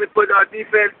 It definitely put our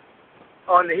defense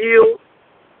on the heels.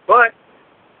 But,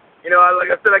 you know, like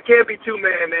I said, I can't be too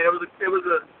mad, man. It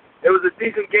was a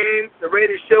decent game. The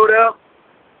Raiders showed up.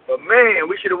 But, man,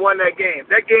 we should have won that game.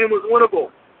 That game was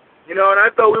winnable. You know, and I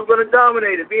thought we were going to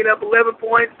dominate it. Being up 11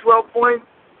 points, 12 points,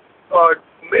 or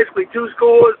basically 2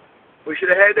 scores, we should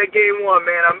have had that game won,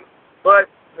 man. But,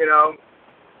 you know,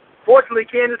 Fortunately,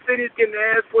 Kansas City is getting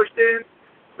their ass pushed in,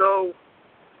 so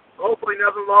hopefully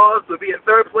nothing lost. We'll be in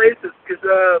third place because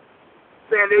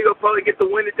San Diego probably get the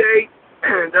win today.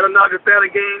 That'll knock us out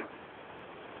of game.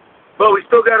 But we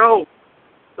still got hope.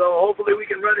 So hopefully we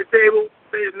can run the table,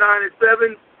 finish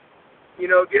 9-7,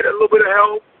 get a little bit of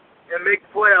help, and make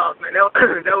the playoffs, man.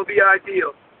 That would be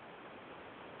ideal.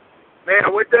 Man, I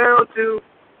went down to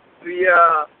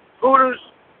the Hooters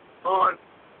on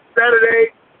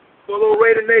Saturday for a little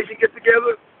Raider Nation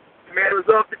get-together. Man, it was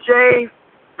off the chain.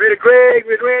 Raider Greg,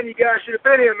 Raider Randy, you guys should have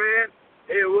been here, man.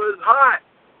 It was hot.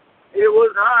 It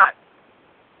was hot.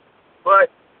 But,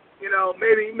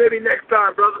 maybe next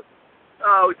time, brother.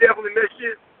 We definitely missed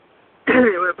you.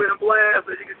 It's been a blast.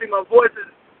 As you can see, my voice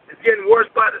is getting worse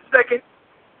by the second.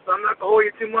 So I'm not going to hold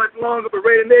you too much longer. But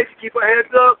Raider Nation, keep our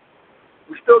heads up.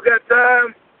 We still got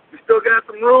time. We still got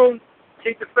some room.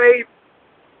 Keep the faith.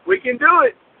 We can do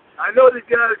it. I know these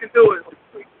guys can do it.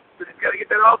 We just got to get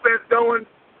that offense going,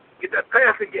 get that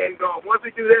passing game going. Once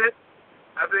we do that,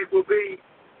 I think we'll be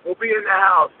in the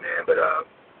house, man. But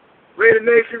Raider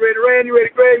Nation, Raider Randy,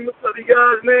 Raider Greg, love you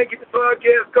guys, man. Get the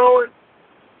podcast going.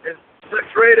 And Sex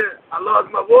Raider, I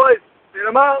lost my voice. And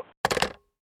I'm out.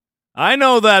 I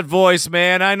know that voice,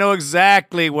 man. I know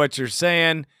exactly what you're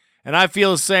saying. And I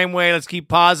feel the same way. Let's keep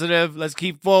positive. Let's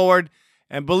keep forward.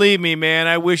 And believe me, man,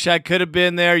 I wish I could have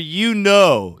been there. You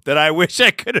know that I wish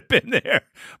I could have been there.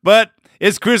 But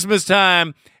it's Christmas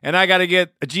time, and I got to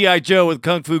get a G.I. Joe with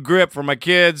Kung Fu grip for my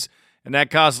kids, and that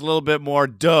costs a little bit more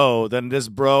dough than this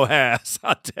bro has.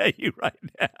 I'll tell you right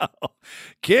now.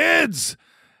 Kids,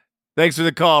 thanks for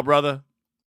the call, brother.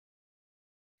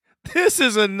 This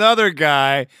is another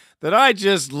guy that I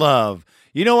just love.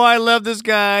 You know why I love this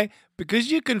guy?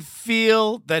 Because you can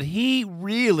feel that he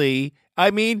really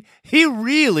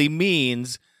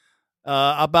means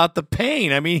about the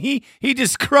pain. I mean, he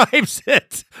describes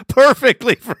it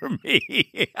perfectly for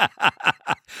me.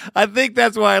 I think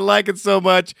that's why I like it so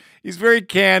much. He's very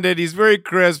candid. He's very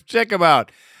crisp. Check him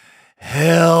out.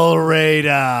 Hell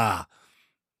Raider.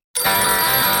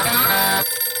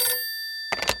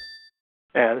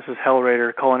 Yeah, this is Hell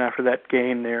Raider calling after that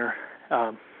game there.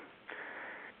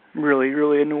 Really,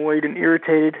 really annoyed and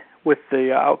irritated with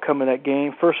the outcome of that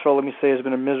game. First of all, let me say it's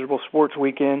been a miserable sports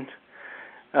weekend.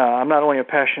 I'm not only a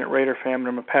passionate Raider fan, but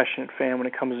I'm a passionate fan when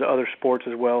it comes to other sports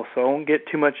as well. So I won't get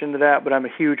too much into that, but I'm a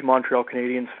huge Montreal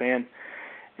Canadiens fan,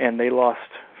 and they lost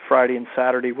Friday and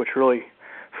Saturday, which really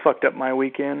fucked up my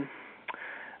weekend.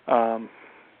 NC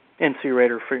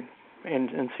Raider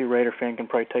fan can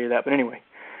probably tell you that. But anyway,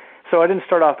 so I didn't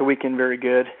start off the weekend very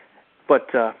good,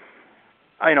 but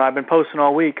I've been posting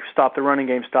all week, stop the running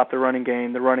game,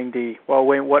 the running D. Well,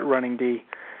 wait, what running D?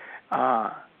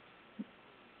 I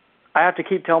have to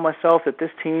keep telling myself that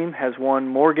this team has won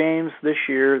more games this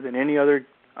year than any other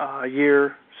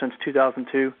year since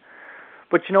 2002.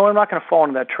 But you know what? I'm not going to fall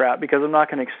into that trap because I'm not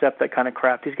going to accept that kind of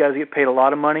crap. These guys get paid a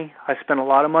lot of money. I spend a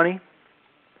lot of money,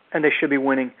 and they should be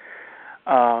winning.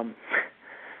 The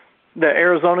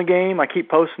Arizona game, I keep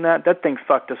posting that. That thing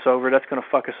fucked us over. That's going to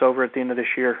fuck us over at the end of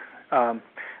this year.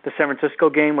 The San Francisco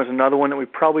game was another one that we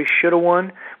probably should have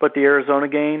won, but the Arizona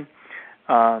game,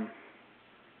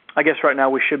 I guess right now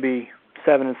we should be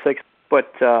 7-6.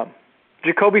 But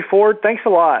Jacoby Ford, thanks a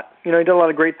lot. You did a lot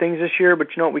of great things this year, but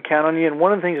you know what? We count on you. And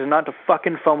one of the things is not to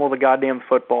fucking fumble the goddamn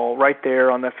football right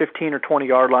there on the 15 or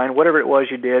 20-yard line. Whatever it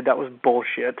was you did, that was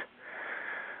bullshit.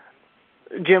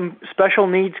 Jim, special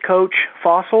teams coach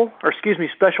Fossil,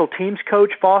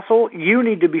 you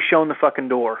need to be shown the fucking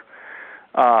door.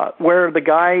 Where the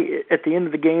guy at the end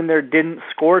of the game there didn't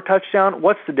score a touchdown,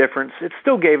 what's the difference? It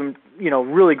still gave him,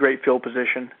 really great field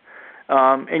position.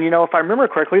 And, if I remember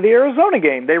correctly, the Arizona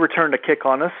game, they returned a kick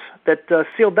on us that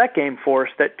sealed that game for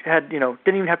us that had, didn't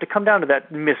even have to come down to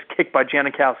that missed kick by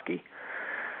Janikowski.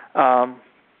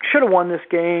 Should have won this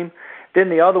game. Then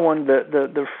the other one,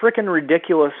 the frickin'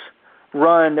 ridiculous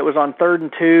run that was on 3rd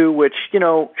and 2, which,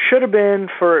 should have been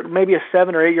for maybe a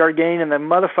 7 or 8 yard gain, and the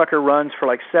motherfucker runs for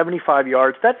like 75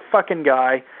 yards. That fucking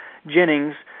guy,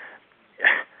 Jennings,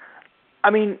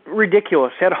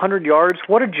 ridiculous. He had 100 yards.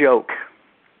 What a joke.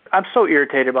 I'm so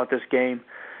irritated about this game.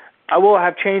 I will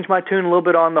have changed my tune a little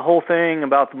bit on the whole thing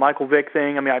about the Michael Vick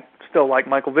thing. I still like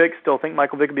Michael Vick, still think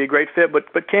Michael Vick would be a great fit,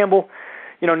 but Campbell,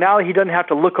 now he doesn't have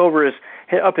to look over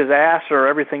up his ass or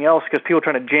everything else because people are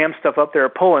trying to jam stuff up there or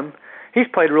pull him. He's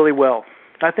played really well.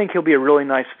 I think he'll be a really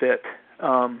nice fit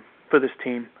for this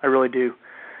team. I really do.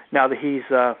 Now that he's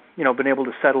been able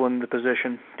to settle into the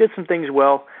position, did some things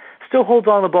well. Still holds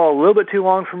on the ball a little bit too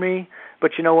long for me,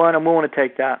 but you know what? I'm willing to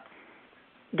take that.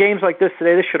 Games like this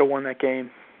today, they should have won that game.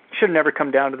 Should have never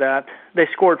come down to that. They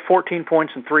scored 14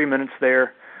 points in 3 minutes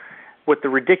there, with the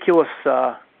ridiculous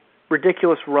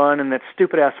run and that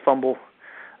stupid-ass fumble.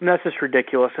 I mean, that's just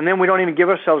ridiculous. And then we don't even give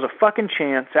ourselves a fucking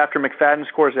chance after McFadden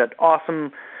scores that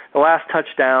the last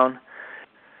touchdown.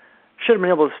 Should have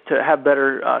been able to have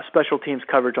better special teams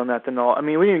coverage on that than all. I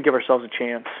mean, we didn't even give ourselves a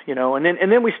chance, you know. And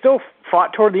then we still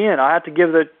fought toward the end. I have to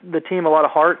give the team a lot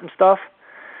of heart and stuff.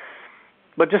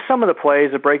 But just some of the plays,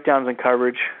 the breakdowns in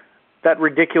coverage, that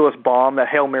ridiculous bomb, that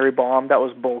Hail Mary bomb, that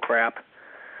was bull crap.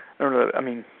 I don't know. I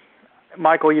mean,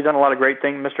 Michael, you've done a lot of great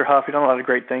things. Mr. Huff, you've done a lot of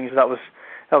great things. That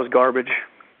was garbage.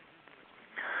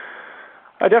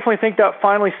 I definitely think that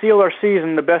finally sealed our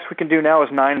season. The best we can do now is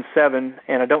 9-7,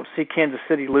 and I don't see Kansas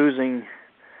City losing.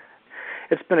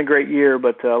 It's been a great year,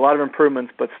 but a lot of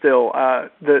improvements. But still,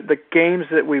 the games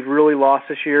that we've really lost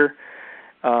this year,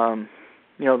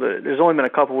 there's only been a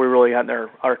couple we really had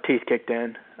our teeth kicked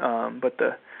in. But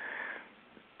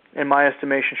in my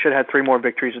estimation, should have had 3 more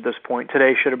victories at this point.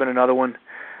 Today should have been another one.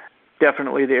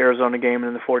 Definitely the Arizona game and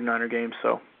then the 49er game.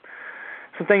 So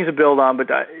some things to build on, but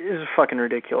it's fucking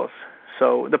ridiculous.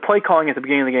 So the play calling at the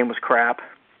beginning of the game was crap,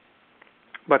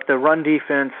 but the run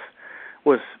defense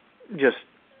was just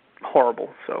horrible.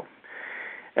 So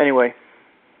anyway,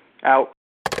 out.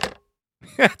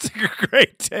 That's a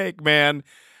great take, man.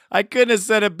 I couldn't have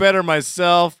said it better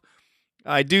myself.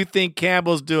 I do think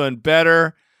Campbell's doing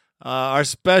better. Our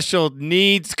special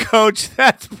needs coach,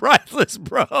 that's priceless,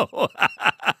 bro.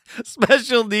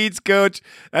 Special needs coach,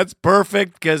 that's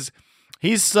perfect because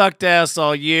he's sucked ass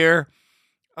all year.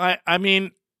 I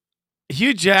mean,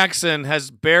 Hugh Jackson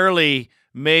has barely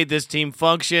made this team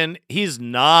function. He's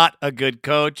not a good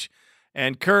coach.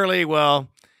 And Curley, well,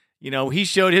 he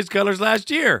showed his colors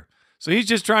last year. So he's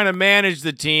just trying to manage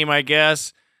the team, I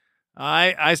guess.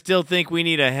 I still think we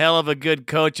need a hell of a good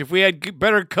coach. If we had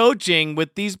better coaching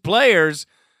with these players,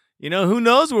 who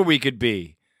knows where we could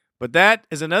be. But that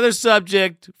is another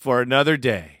subject for another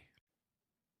day.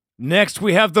 Next,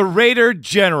 we have the Raider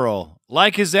General.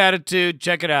 Like his attitude,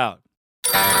 check it out.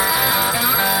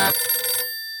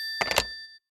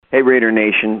 Hey, Raider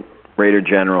Nation. Raider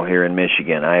General here in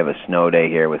Michigan. I have a snow day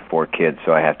here with 4 kids,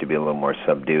 so I have to be a little more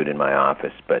subdued in my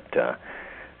office, but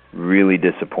really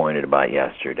disappointed about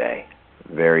yesterday.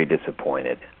 Very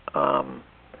disappointed.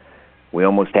 We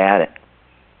almost had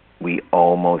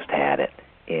it.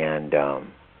 And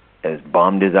as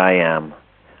bummed as I am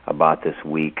about this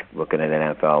week, looking at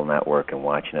NFL Network and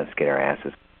watching us get our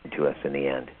asses to us in the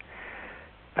end,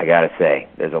 I got to say,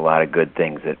 there's a lot of good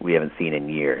things that we haven't seen in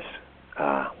years.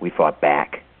 We fought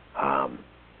back.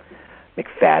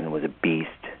 McFadden was a beast.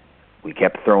 We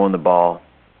kept throwing the ball.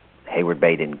 Hayward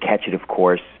Bay didn't catch it, of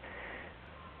course.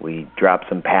 We dropped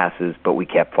some passes, but we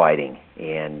kept fighting.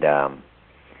 And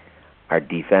our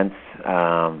defense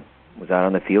was out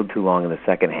on the field too long in the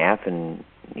second half, and,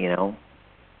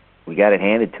 we got it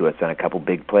handed to us on a couple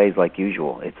big plays like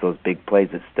usual. It's those big plays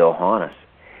that still haunt us.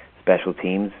 Special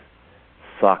teams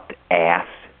sucked ass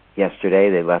yesterday.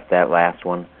 They left that last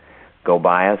one go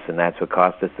by us, and that's what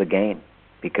cost us the game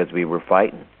because we were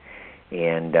fighting.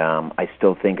 And I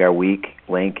still think our weak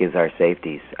link is our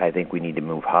safeties. I think we need to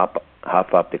move Huff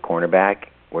up to cornerback,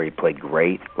 where he played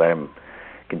great. Let him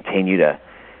continue to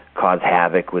cause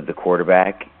havoc with the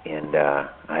quarterback. And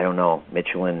I don't know,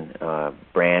 Mitchell and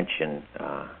Branch and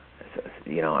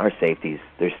our safeties.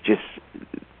 There's just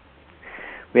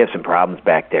we have some problems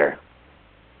back there.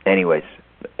 Anyways,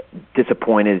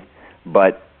 disappointed,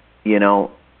 but we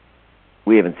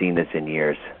haven't seen this in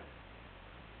years.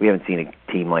 We haven't seen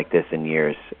a team like this in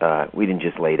years. We didn't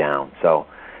just lay down. So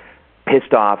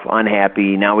pissed off,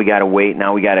 unhappy. Now we got to wait.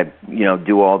 Now we got to,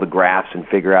 do all the graphs and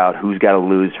figure out who's got to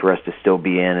lose for us to still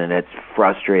be in, and it's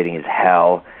frustrating as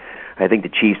hell. I think the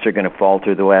Chiefs are going to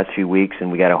falter the last few weeks,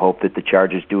 and we got to hope that the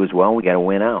Chargers do as well. We got to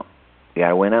win out.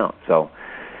 So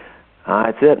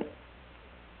that's it.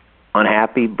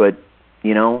 Unhappy, but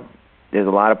there's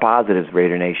a lot of positives,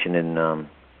 Raider Nation, and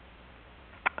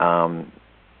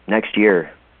next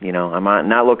year. I'm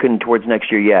not looking towards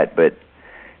next year yet, but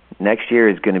next year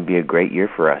is going to be a great year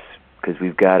for us because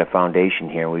we've got a foundation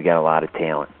here. We've got a lot of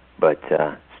talent, but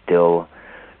still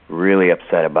really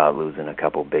upset about losing a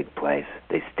couple big plays.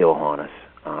 They still haunt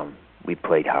us. We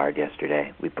played hard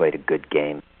yesterday. We played a good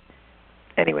game.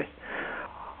 Anyways,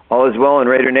 all is well in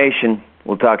Raider Nation.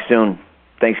 We'll talk soon.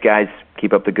 Thanks, guys.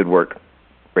 Keep up the good work.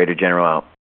 Raider General out.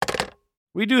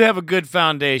 We do have a good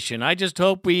foundation. I just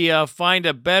hope we find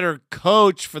a better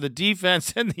coach for the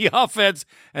defense and the offense,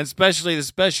 and especially the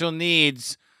special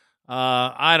needs.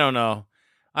 I don't know.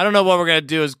 I don't know what we're going to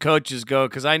do as coaches go,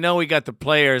 because I know we got the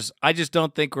players. I just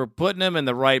don't think we're putting them in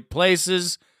the right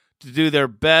places to do their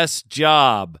best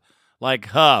job, like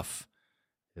Huff.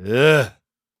 Ugh.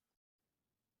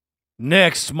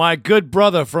 Next, my good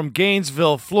brother from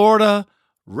Gainesville, Florida,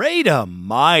 Raider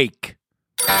Mike.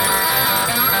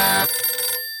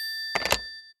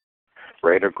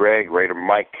 Raider Greg, Raider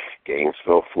Mike,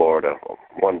 Gainesville, Florida.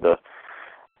 Want to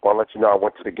let you know I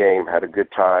went to the game, had a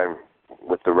good time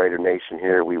with the Raider Nation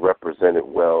here. We represented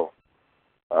well.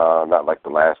 Not like the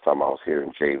last time I was here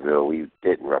in Jayville. We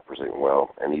didn't represent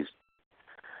well. And these,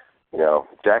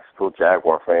 Jacksonville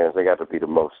Jaguar fans, they got to be the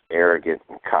most arrogant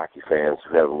and cocky fans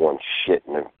who haven't won shit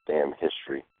in their damn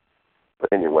history.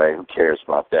 But anyway, who cares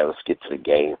about that? Let's get to the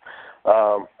game.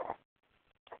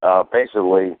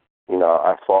 Basically,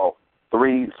 I fought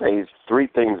three things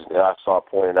that I saw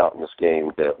pointed out in this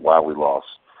game that why we lost.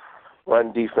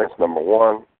 Run defense, number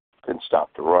one, couldn't stop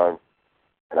the run.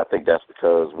 And I think that's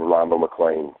because Rolando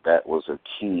McClain, that was a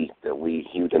key that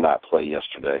he did not play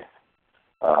yesterday.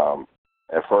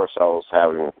 At first I was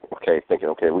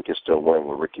thinking, we can still win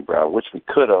with Ricky Brown, which we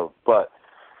could have, but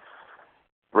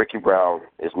Ricky Brown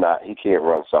he can't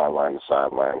run sideline to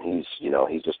sideline. He's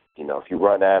just, if you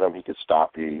run at him, he could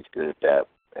stop you. He's good at that.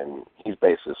 And he's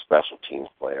basically a special teams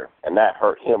player. And that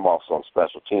hurt him also on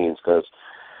special teams because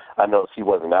I noticed he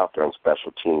wasn't out there on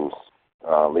special teams,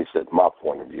 at least at my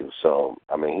point of view. So,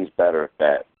 he's better at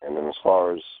that. And then as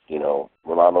far as,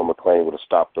 Rolando McClain would have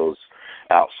stopped those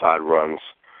outside runs,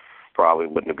 probably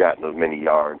wouldn't have gotten as many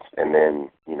yards. And then,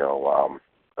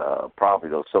 probably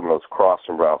some of those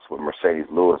crossing routes with Mercedes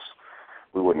Lewis,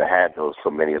 we wouldn't have had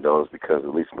so many of those because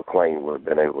at least McClain would have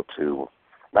been able to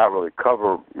not really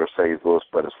cover Mercedes Lewis,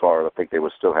 but as far as I think they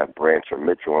would still have Branch or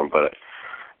Mitchell on, but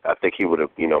I think he would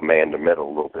have, manned the middle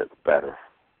a little bit better.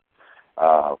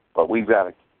 But we've got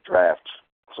to draft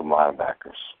some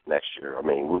linebackers next year.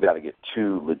 We've got to get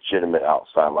two legitimate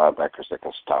outside linebackers that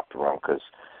can stop the run because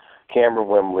Cameron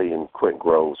Wembley and Quentin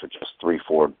Groves are just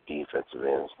 3-4 defensive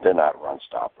ends. They're not run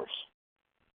stoppers.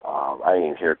 I didn't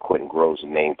even hear Quentin Groves'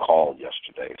 name called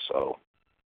yesterday, so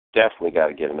definitely got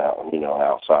to get an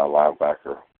outside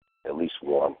linebacker, at least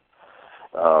one.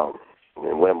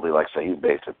 And Wembley, like I say, he's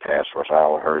basically pass rush. I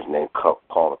only heard his name called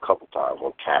a couple times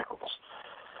on tackles.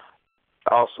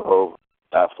 Also,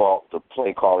 I fault the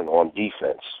play calling on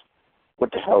defense.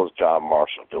 What the hell is John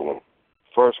Marshall doing?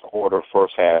 First quarter,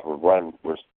 first half, we're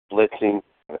blitzing.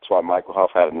 That's why Michael Huff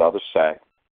had another sack.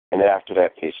 And then after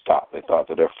that, they stopped. They thought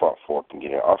that their front four can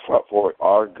get in. Our front four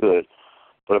are good,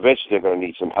 but eventually they're going to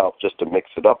need some help just to mix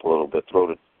it up a little bit, throw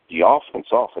the offense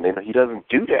off. And he doesn't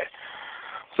do that.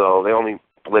 So they only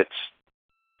blitz,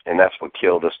 and that's what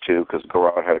killed us too because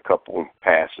Garrard had a couple of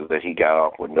passes that he got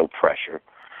off with no pressure.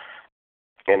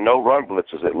 And no run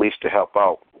blitzes, at least to help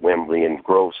out Wembley and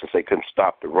Groves since they couldn't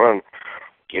stop the run.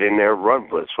 Get in there, run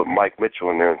blitz with Mike Mitchell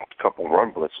in there, a couple of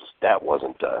run blitzes. That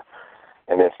wasn't done.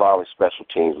 And then finally, special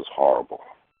teams was horrible.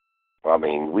 How do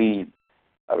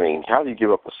you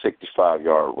give up a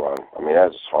 65-yard run?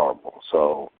 That's just horrible.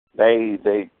 So they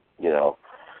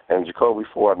and Jacoby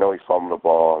Ford, I know he fumbled the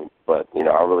ball, but,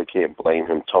 I really can't blame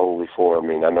him totally for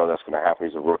it. I know that's going to happen.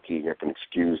 He's a rookie. I can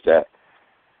excuse that.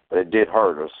 But it did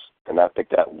hurt us, and I think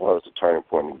that was the turning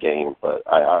point in the game. But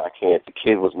I can't. The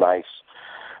kid was nice.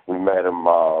 We met him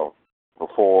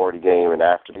before the game and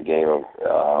after the game.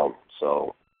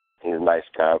 So he's a nice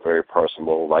guy, very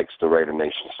personable, likes the Raider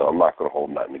Nation, so I'm not going to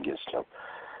hold nothing against him.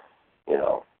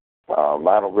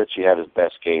 Lionel Richie had his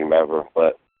best game ever,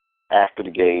 but after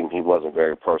the game, he wasn't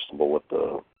very personable with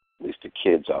at least the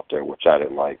kids out there, which I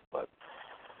didn't like. But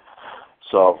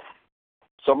so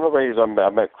some of the Raiders, I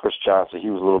met Chris Johnson. He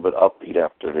was a little bit upbeat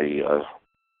after the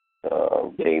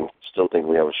game. Still think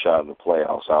we have a shot at the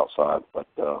playoffs outside, but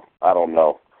I don't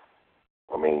know.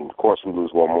 Of course, we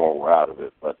lose one more, we're out of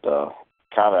it. But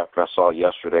kind of after I saw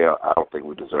yesterday, I don't think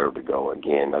we deserve to go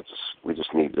again. We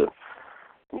just need to,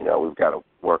 we've got to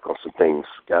work on some things.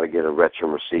 Got to get a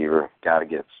veteran receiver. Got to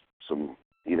get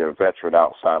either a veteran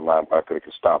outside linebacker that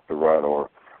can stop the run or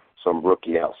some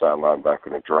rookie outside linebacker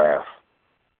in the draft.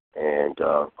 And,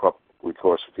 of course, we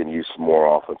can use some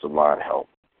more offensive line help.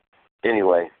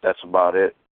 Anyway, that's about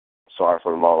it. Sorry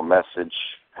for the long message.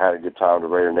 Had a good time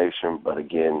with Raider Nation, but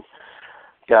again,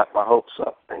 got my hopes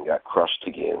up and got crushed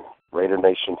again. Raider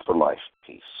Nation for life.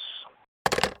 Peace.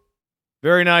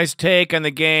 Very nice take on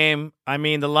the game. The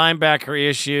linebacker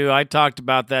issue, I talked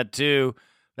about that too.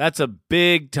 That's a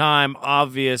big-time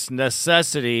obvious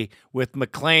necessity with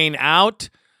McClain out.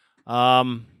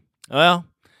 Well,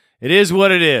 it is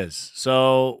what it is.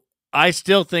 So I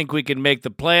still think we can make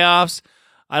the playoffs.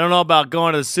 I don't know about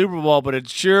going to the Super Bowl, but it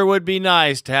sure would be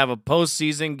nice to have a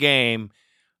postseason game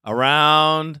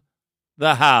around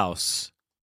the house.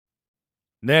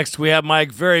 Next, we have my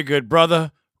very good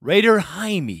brother, Raider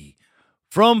Jaime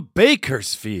from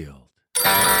Bakersfield.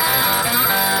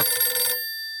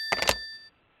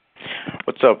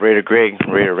 What's up, Raider Greg,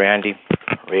 Raider Randy,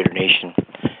 Raider Nation?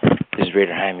 This is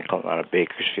Raider Jaime calling out of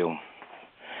Bakersfield.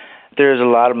 There's a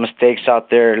lot of mistakes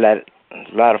out there, a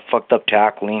lot of fucked up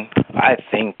tackling, I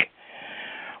think,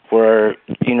 where,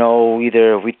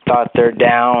 either we thought they're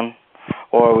down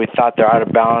or we thought they're out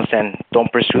of balance and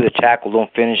don't pursue the tackle,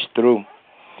 don't finish through.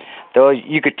 Though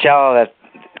you could tell that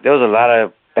there was a lot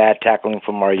of bad tackling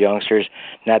from our youngsters,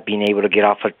 not being able to get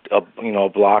off a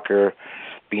blocker,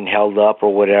 being held up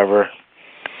or whatever.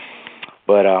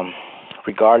 But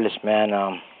regardless, man,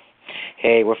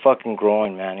 hey, we're fucking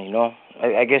growing, man.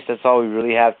 I guess that's all we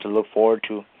really have to look forward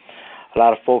to. A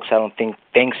lot of folks, I don't think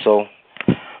so.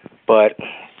 But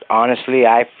honestly,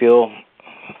 I feel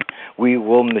we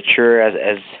will mature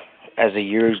as the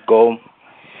years go.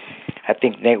 I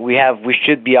think we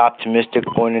should be optimistic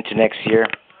going into next year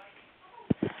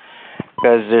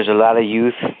because there's a lot of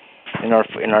youth in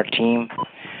our team.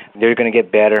 They're gonna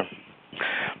get better.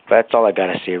 But that's all I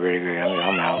gotta say, really.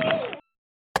 I'm out.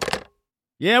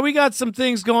 Yeah, we got some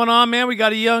things going on, man. We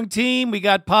got a young team. We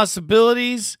got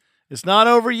possibilities. It's not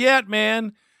over yet,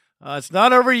 man. It's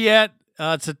not over yet.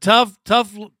 It's a tough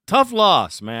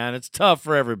loss, man. It's tough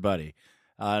for everybody.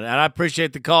 And I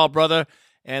appreciate the call, brother.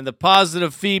 And the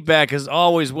positive feedback is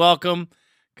always welcome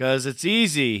because it's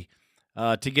easy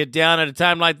to get down at a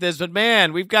time like this. But,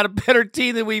 man, we've got a better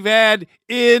team than we've had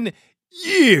in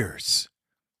years.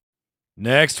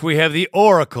 Next, we have the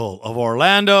Oracle of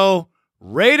Orlando,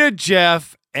 Raider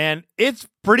Jeff, and it's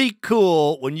pretty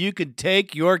cool when you can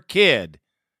take your kid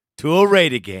to a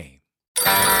Raider game.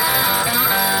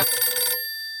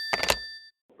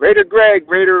 Raider Greg,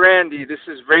 Raider Randy, this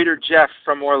is Raider Jeff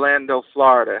from Orlando,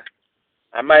 Florida.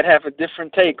 I might have a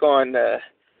different take on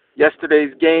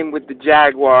yesterday's game with the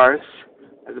Jaguars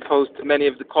as opposed to many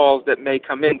of the calls that may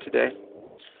come in today.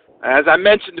 As I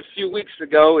mentioned a few weeks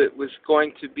ago, it was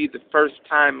going to be the first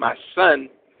time my son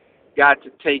got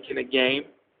to take in a game,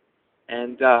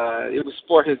 and it was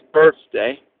for his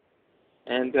birthday.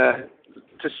 And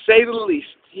to say the least,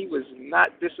 he was not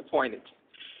disappointed.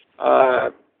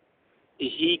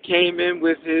 He came in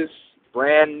with his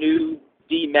brand new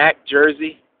D-Mac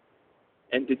jersey.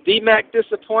 And did D-Mac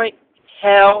disappoint?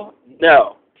 Hell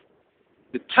no.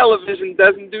 The television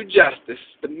doesn't do justice.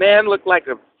 The man looked like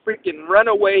a freaking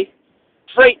runaway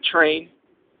freight train.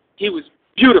 He was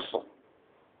beautiful.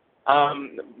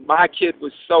 My kid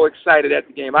was so excited at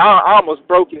the game. I almost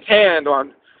broke his hand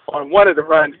on one of the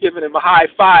runs, giving him a high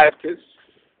five because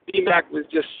D-Mac was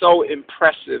just so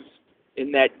impressive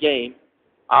in that game.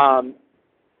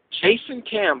 Jason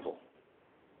Campbell,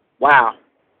 wow.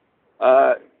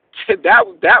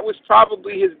 That was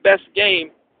probably his best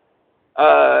game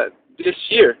this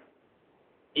year.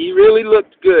 He really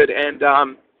looked good, and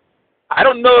I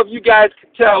don't know if you guys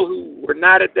could tell who were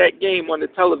not at that game on the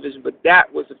television, but that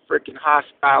was a freaking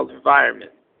hostile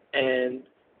environment. And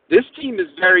this team is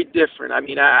very different. I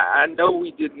mean, I know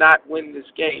we did not win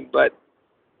this game, but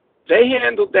they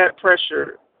handled that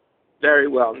pressure very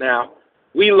well. Now,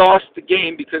 we lost the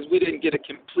game because we didn't get a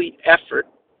complete effort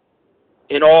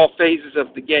in all phases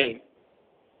of the game.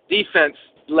 Defense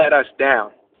let us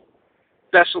down.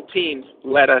 Special teams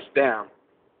let us down.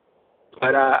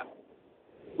 But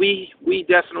we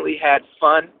definitely had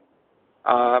fun.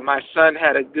 My son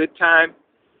had a good time.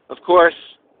 Of course,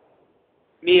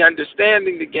 me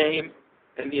understanding the game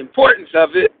and the importance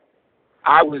of it,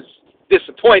 I was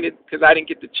disappointed because I didn't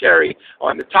get the cherry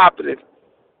on the top of the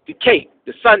cake,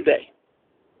 the sundae,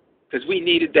 because we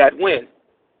needed that win.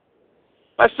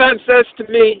 My son says to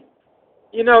me,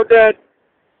 Dad,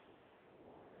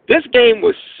 this game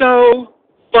was so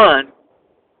fun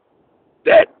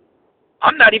that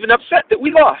I'm not even upset that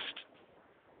we lost.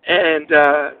 And,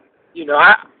 I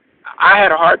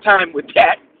had a hard time with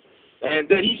that. And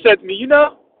then he said to me, you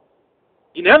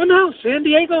never know. San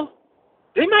Diego,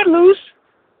 they might lose.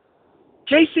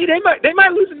 KC, they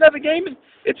might lose another game, and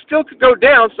it still could go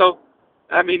down. So,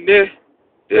 I mean, there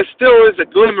still is a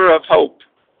glimmer of hope.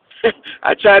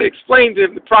 I try to explain to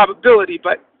him the probability,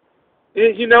 but,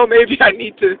 maybe I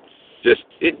need to just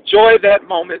enjoy that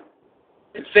moment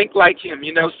and think like him.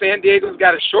 San Diego's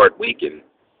got a short week, and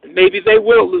maybe they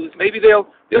will lose. Maybe they'll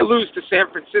lose to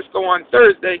San Francisco on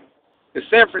Thursday, because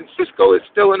San Francisco is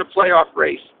still in a playoff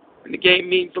race, and the game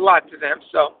means a lot to them.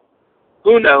 So,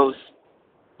 who knows?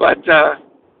 But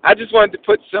I just wanted to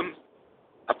put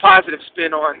a positive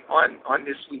spin on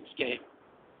this week's game.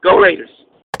 Go Raiders.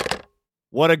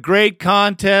 What a great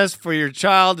contest for your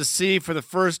child to see for the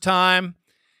first time.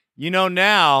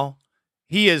 Now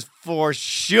he is for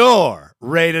sure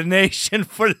Raider Nation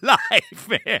for life,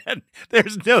 man.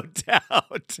 There's no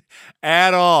doubt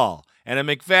at all. And a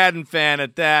McFadden fan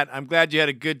at that. I'm glad you had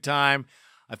a good time.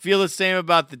 I feel the same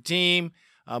about the team.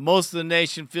 Most of the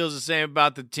nation feels the same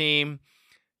about the team.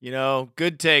 You know,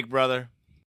 good take, brother.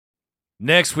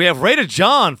 Next, we have Raider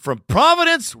John from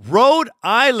Providence, Rhode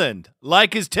Island.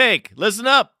 Like his take. Listen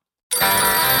up.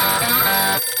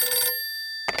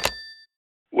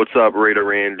 What's up, Raider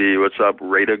Randy? What's up,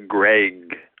 Raider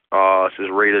Greg? This is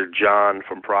Raider John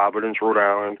from Providence, Rhode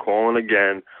Island, calling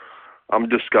again. I'm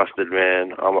disgusted,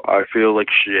 man. I feel like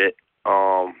shit.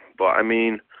 But, I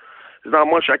mean, there's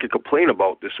not much I could complain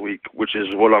about this week, which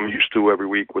is what I'm used to every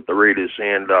week with the Raiders.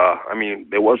 And, I mean,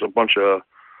 there was a bunch of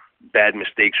bad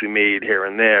mistakes we made here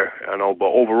and there, I know. But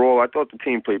overall, I thought the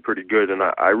team played pretty good. And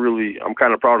I'm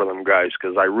kind of proud of them guys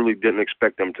because I really didn't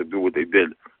expect them to do what they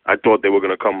did. I thought they were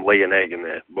going to come lay an egg in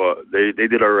there, but they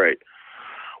did all right.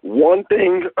 One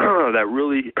thing that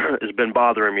really has been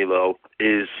bothering me, though,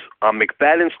 is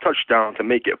McFadden's touchdown to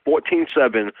make it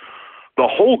 14-7, the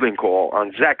holding call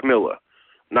on Zach Miller.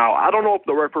 Now, I don't know if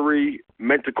the referee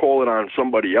meant to call it on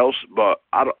somebody else, but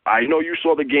I know you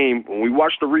saw the game. When we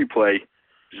watched the replay,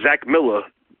 Zach Miller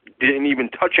didn't even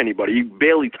touch anybody. He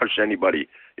barely touched anybody.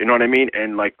 You know what I mean?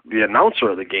 And, like, the announcer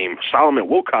of the game, Solomon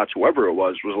Wilcox, whoever it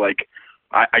was like,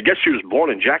 I guess he was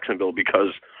born in Jacksonville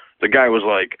because the guy was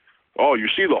like, oh, you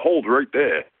see the hold right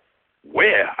there.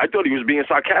 Where? I thought he was being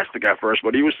sarcastic at first,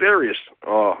 but he was serious.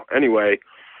 Anyway,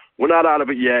 we're not out of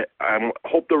it yet. I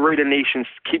hope the Raider Nation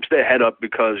keeps their head up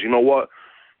because, you know what,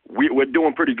 we're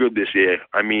doing pretty good this year.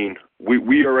 I mean,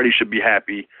 we already should be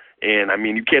happy. And, I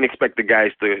mean, you can't expect the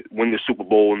guys to win the Super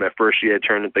Bowl in their first year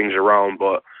turning things around,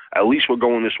 but at least we're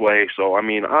going this way. So, I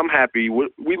mean, I'm happy.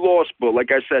 We lost, but like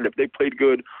I said, if they played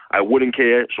good, I wouldn't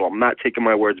care. So I'm not taking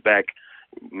my words back.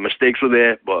 Mistakes were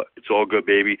there, but it's all good,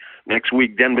 baby. Next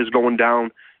week, Denver's going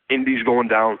down. Indy's going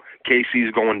down.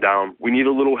 KC's going down. We need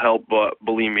a little help, but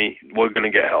believe me, we're going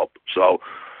to get help. So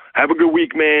have a good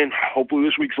week, man. Hopefully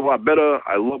this week's a lot better.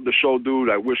 I love the show, dude.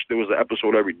 I wish there was an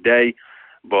episode every day,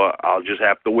 but I'll just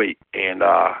have to wait. And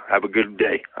have a good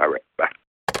day. All right, bye.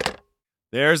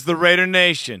 There's the Raider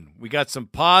Nation. We got some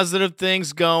positive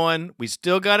things going. We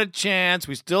still got a chance.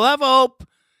 We still have hope.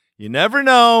 You never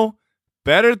know.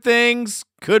 Better things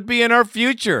could be in our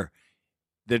future.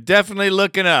 They're definitely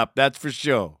looking up, that's for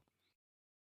sure.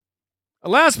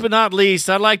 Last but not least,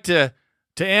 I'd like to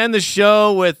end the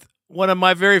show with one of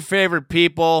my very favorite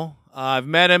people. I've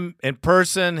met him in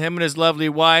person, him and his lovely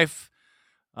wife.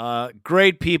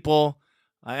 Great people.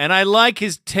 And I like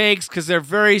his takes because they're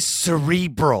very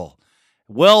cerebral,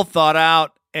 well thought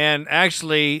out, and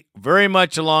actually very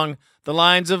much along the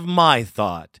lines of my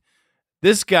thought.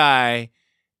 This guy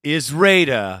is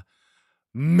Raider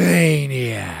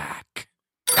Maniac.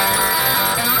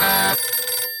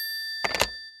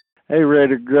 Hey,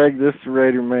 Raider Greg, this is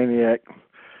Raider Maniac.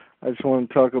 I just want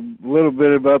to talk a little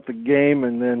bit about the game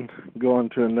and then go on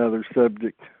to another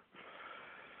subject.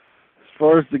 As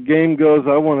far as the game goes,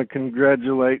 I want to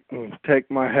congratulate and take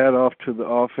my hat off to the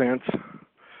offense.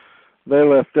 They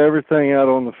left everything out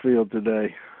on the field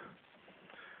today.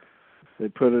 They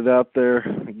put it out there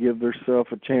and give themselves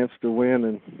a chance to win,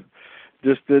 and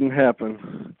just didn't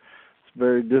happen. It's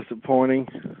very disappointing.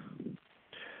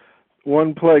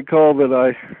 One play call that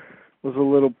I was a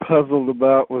little puzzled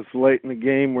about was late in the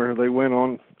game where they went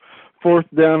on 4th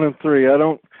down and 3. I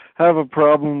don't have a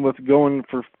problem with going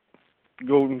for it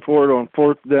on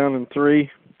 4th down and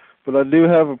 3, but I do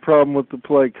have a problem with the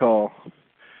play call.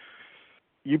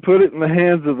 You put it in the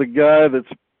hands of the guy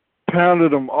that's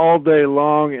pounded them all day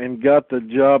long and got the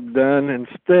job done.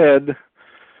 Instead,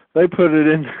 they put it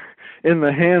in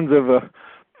the hands of a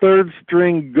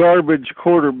third-string garbage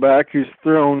quarterback who's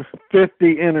thrown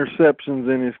 50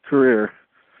 interceptions in his career.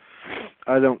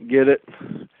 I don't get it.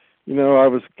 You know, I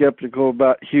was skeptical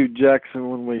about Hugh Jackson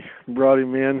when we brought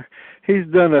him in. He's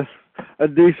done a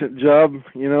decent job,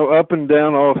 you know, up and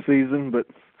down all season, but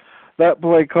that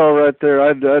play call right there,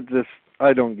 I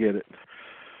don't get it.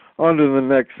 On to the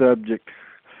next subject.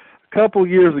 A couple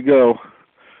years ago,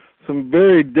 some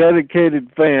very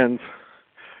dedicated fans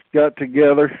got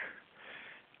together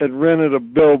and rented a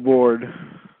billboard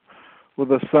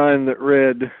with a sign that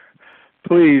read,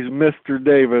 "Please, Mr.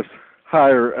 Davis,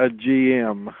 hire a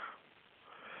GM."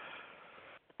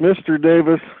 Mr.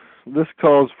 Davis, this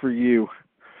call's for you.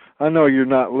 I know you're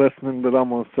not listening, but I'm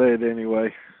going to say it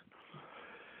anyway.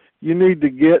 You need to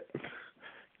get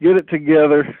it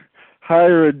together,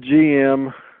 hire a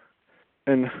GM,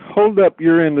 and hold up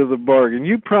your end of the bargain.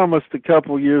 You promised a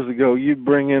couple years ago you'd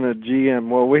bring in a GM.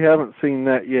 Well, we haven't seen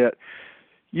that yet.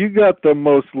 You got the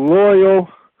most loyal,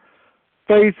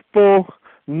 faithful,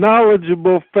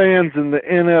 knowledgeable fans in the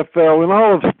NFL, and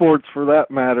all of sports for that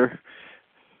matter.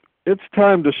 It's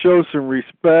time to show some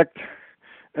respect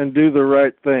and do the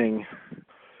right thing.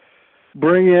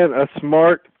 Bring in a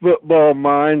smart football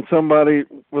mind, somebody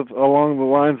along the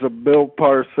lines of Bill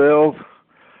Parcells.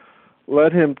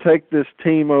 Let him take this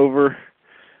team over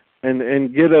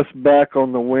and get us back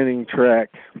on the winning track.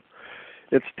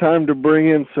 It's time to bring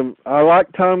in I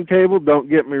like Tom Cable, don't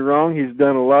get me wrong. He's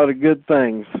done a lot of good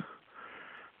things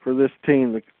for this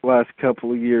team the last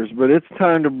couple of years. But it's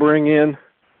time to bring in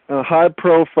a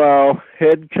high-profile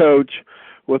head coach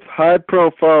with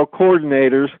high-profile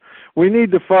coordinators. We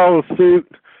need to follow suit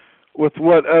with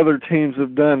what other teams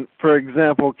have done. For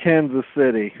example, Kansas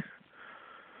City.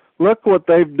 Look what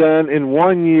they've done in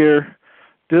 1 year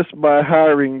just by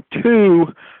hiring 2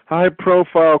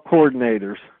 high-profile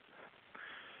coordinators.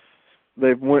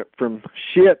 They've went from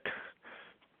shit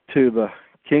to the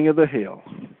king of the hill.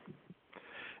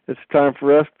 It's time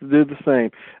for us to do the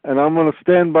same. And I'm going to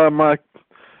stand by my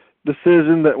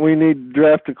decision that we need to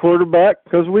draft a quarterback,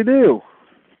 because we do.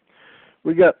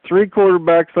 We got 3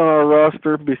 quarterbacks on our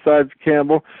roster besides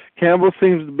Campbell. Campbell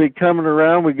seems to be coming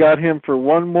around. We got him for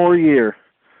 1 more year.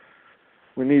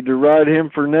 We need to ride him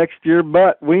for next year,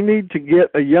 but we need to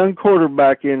get a young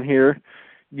quarterback in here,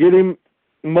 get him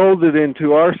molded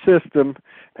into our system,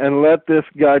 and let this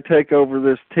guy take over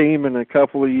this team in a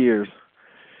couple of years.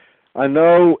 I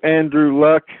know Andrew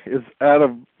Luck is out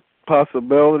of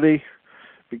possibility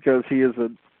because he is a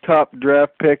top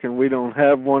draft pick and we don't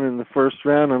have one in the first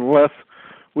round unless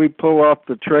we pull off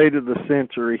the trade of the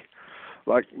century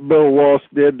like Bill Walsh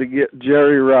did to get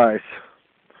Jerry Rice.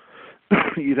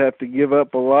 You'd have to give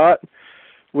up a lot.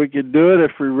 We could do it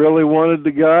if we really wanted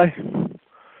the guy.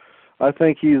 I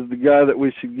think he's the guy that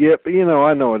we should get, but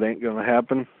I know it ain't going to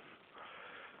happen.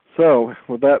 So,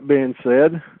 with that being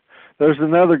said, there's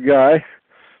another guy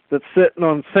that's sitting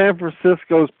on San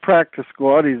Francisco's practice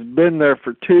squad. He's been there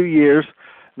for 2 years.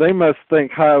 They must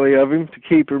think highly of him to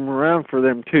keep him around for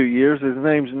them 2 years. His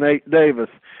name's Nate Davis.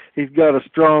 He's got a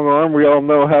strong arm. We all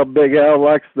know how Big Al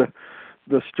likes the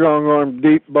strong-arm,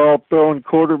 deep ball-throwing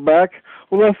quarterback.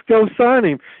 Well, let's go sign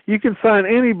him. You can sign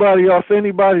anybody off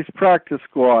anybody's practice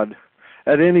squad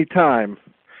at any time.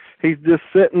 He's just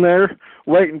sitting there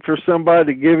waiting for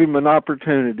somebody to give him an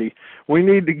opportunity. We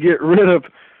need to get rid of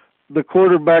the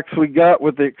quarterbacks we got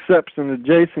with the exception of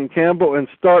Jason Campbell and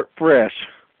start fresh.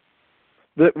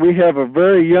 That we have a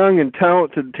very young and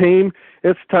talented team.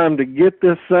 It's time to get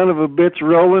this son of a bitch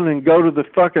rolling and go to the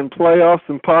fucking playoffs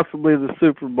and possibly the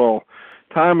Super Bowl.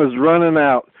 Time is running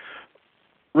out.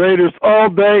 Raiders all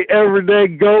day, every day.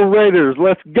 Go Raiders.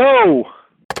 Let's go.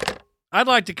 I'd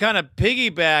like to kind of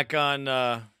piggyback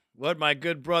on what my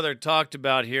good brother talked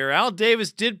about here. Al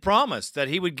Davis did promise that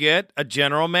he would get a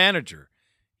general manager.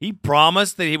 He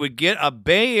promised that he would get a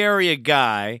Bay Area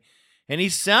guy, and he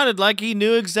sounded like he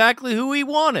knew exactly who he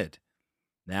wanted.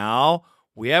 Now,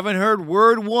 we haven't heard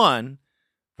word one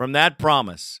from that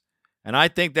promise, and I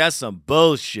think that's some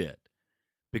bullshit.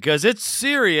 Because it's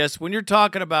serious when you're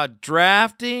talking about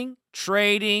drafting,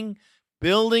 trading,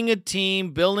 building a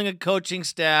team, building a coaching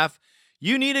staff.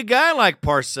 You need a guy like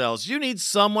Parcells. You need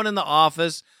someone in the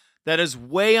office that is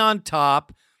way on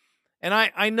top. And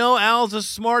I know Al's a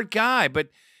smart guy, but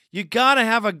you got to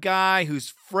have a guy who's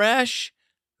fresh,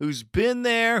 who's been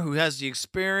there, who has the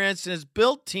experience, and has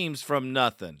built teams from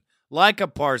nothing, like a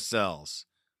Parcells.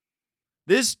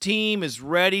 This team is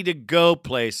ready to go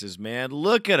places, man.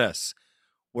 Look at us.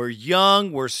 We're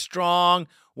young, we're strong,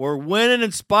 we're winning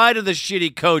in spite of the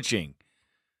shitty coaching.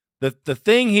 The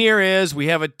thing here is we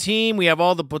have a team, we have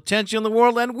all the potential in the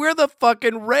world, and we're the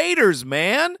fucking Raiders,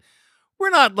 man. We're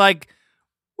not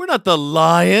the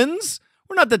Lions.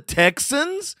 We're not the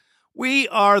Texans. We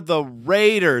are the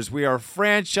Raiders. We are a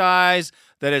franchise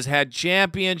that has had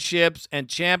championships and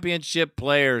championship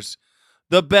players,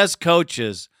 the best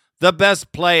coaches, the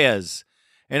best players.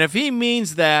 And if he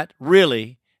means that,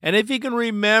 really, and if he can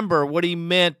remember what he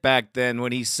meant back then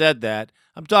when he said that,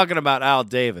 I'm talking about Al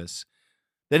Davis,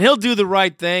 then he'll do the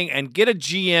right thing and get a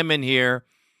GM in here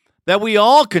that we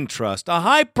all can trust, a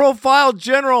high-profile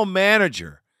general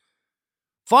manager.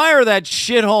 Fire that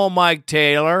shithole Mike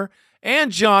Taylor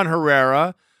and John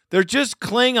Herrera. They're just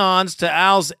Klingons to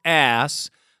Al's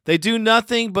ass. They do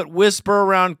nothing but whisper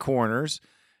around corners.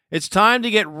 It's time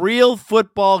to get real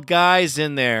football guys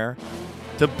in there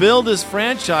to build this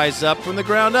franchise up from the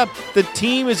ground up. The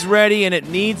team is ready, and it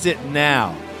needs it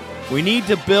now. We need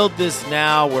to build this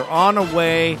now. We're on a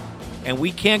way, and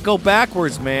we can't go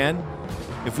backwards, man.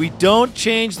 If we don't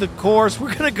change the course,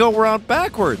 we're going to go around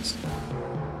backwards.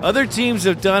 Other teams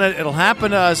have done it. It'll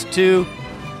happen to us, too.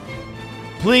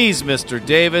 Please, Mr.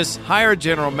 Davis, hire a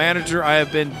general manager. I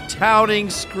have been touting,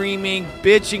 screaming,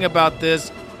 bitching about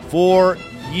this for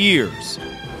years.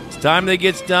 It's time that it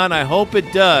gets done. I hope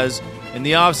it does. In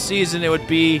the off season, it would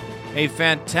be a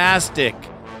fantastic,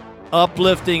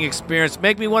 uplifting experience.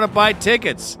 Make me want to buy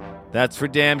tickets. That's for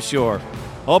damn sure.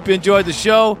 Hope you enjoyed the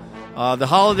show. The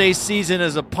holiday season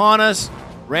is upon us.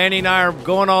 Randy and I are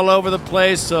going all over the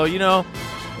place, so,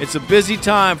 it's a busy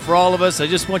time for all of us. I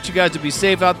just want you guys to be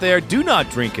safe out there. Do not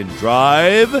drink and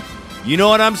drive. You know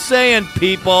what I'm saying,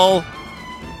 people.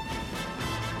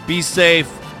 Be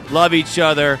safe. Love each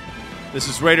other. This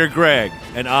is Raider Greg,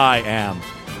 and I am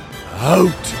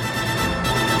out.